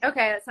today.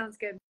 Okay, that sounds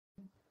good.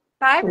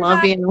 Bye,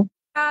 everybody. Love you.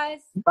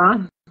 Guys.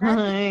 Bye.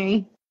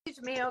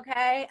 Message me,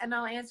 okay? And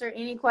I'll answer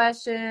any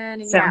question.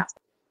 And Sounds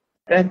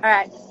good. All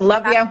right.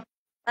 Love Bye. you.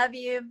 Love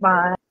you.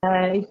 Bye.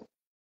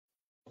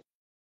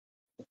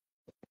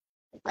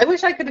 I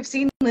wish I could have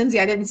seen Lindsay.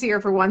 I didn't see her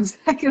for 1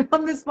 second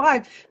on this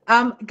live.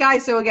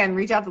 Guys, so again,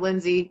 reach out to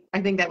Lindsay.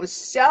 I think that was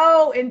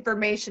so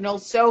informational,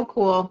 so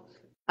cool.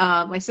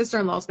 My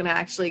sister-in-law is going to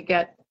actually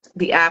get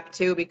the app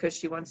too because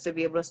she wants to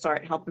be able to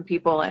start helping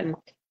people. And,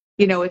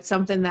 you know, it's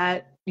something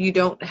that you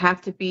don't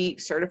have to be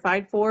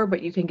certified for,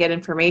 but you can get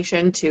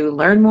information to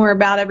learn more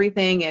about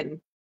everything. And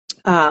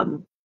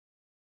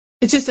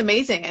it's just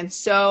amazing and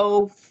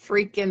so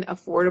freaking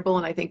affordable.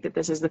 And I think that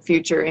this is the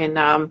future in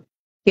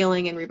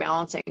healing and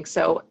rebalancing.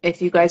 So if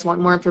you guys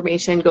want more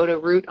information, go to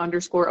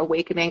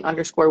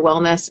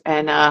root_awakening_wellness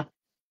and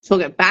she'll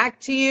get back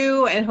to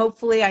you. And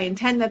hopefully I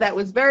intend that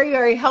was very,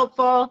 very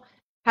helpful.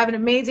 Have an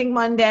amazing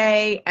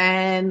Monday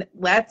and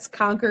let's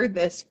conquer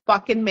this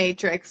fucking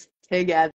matrix together.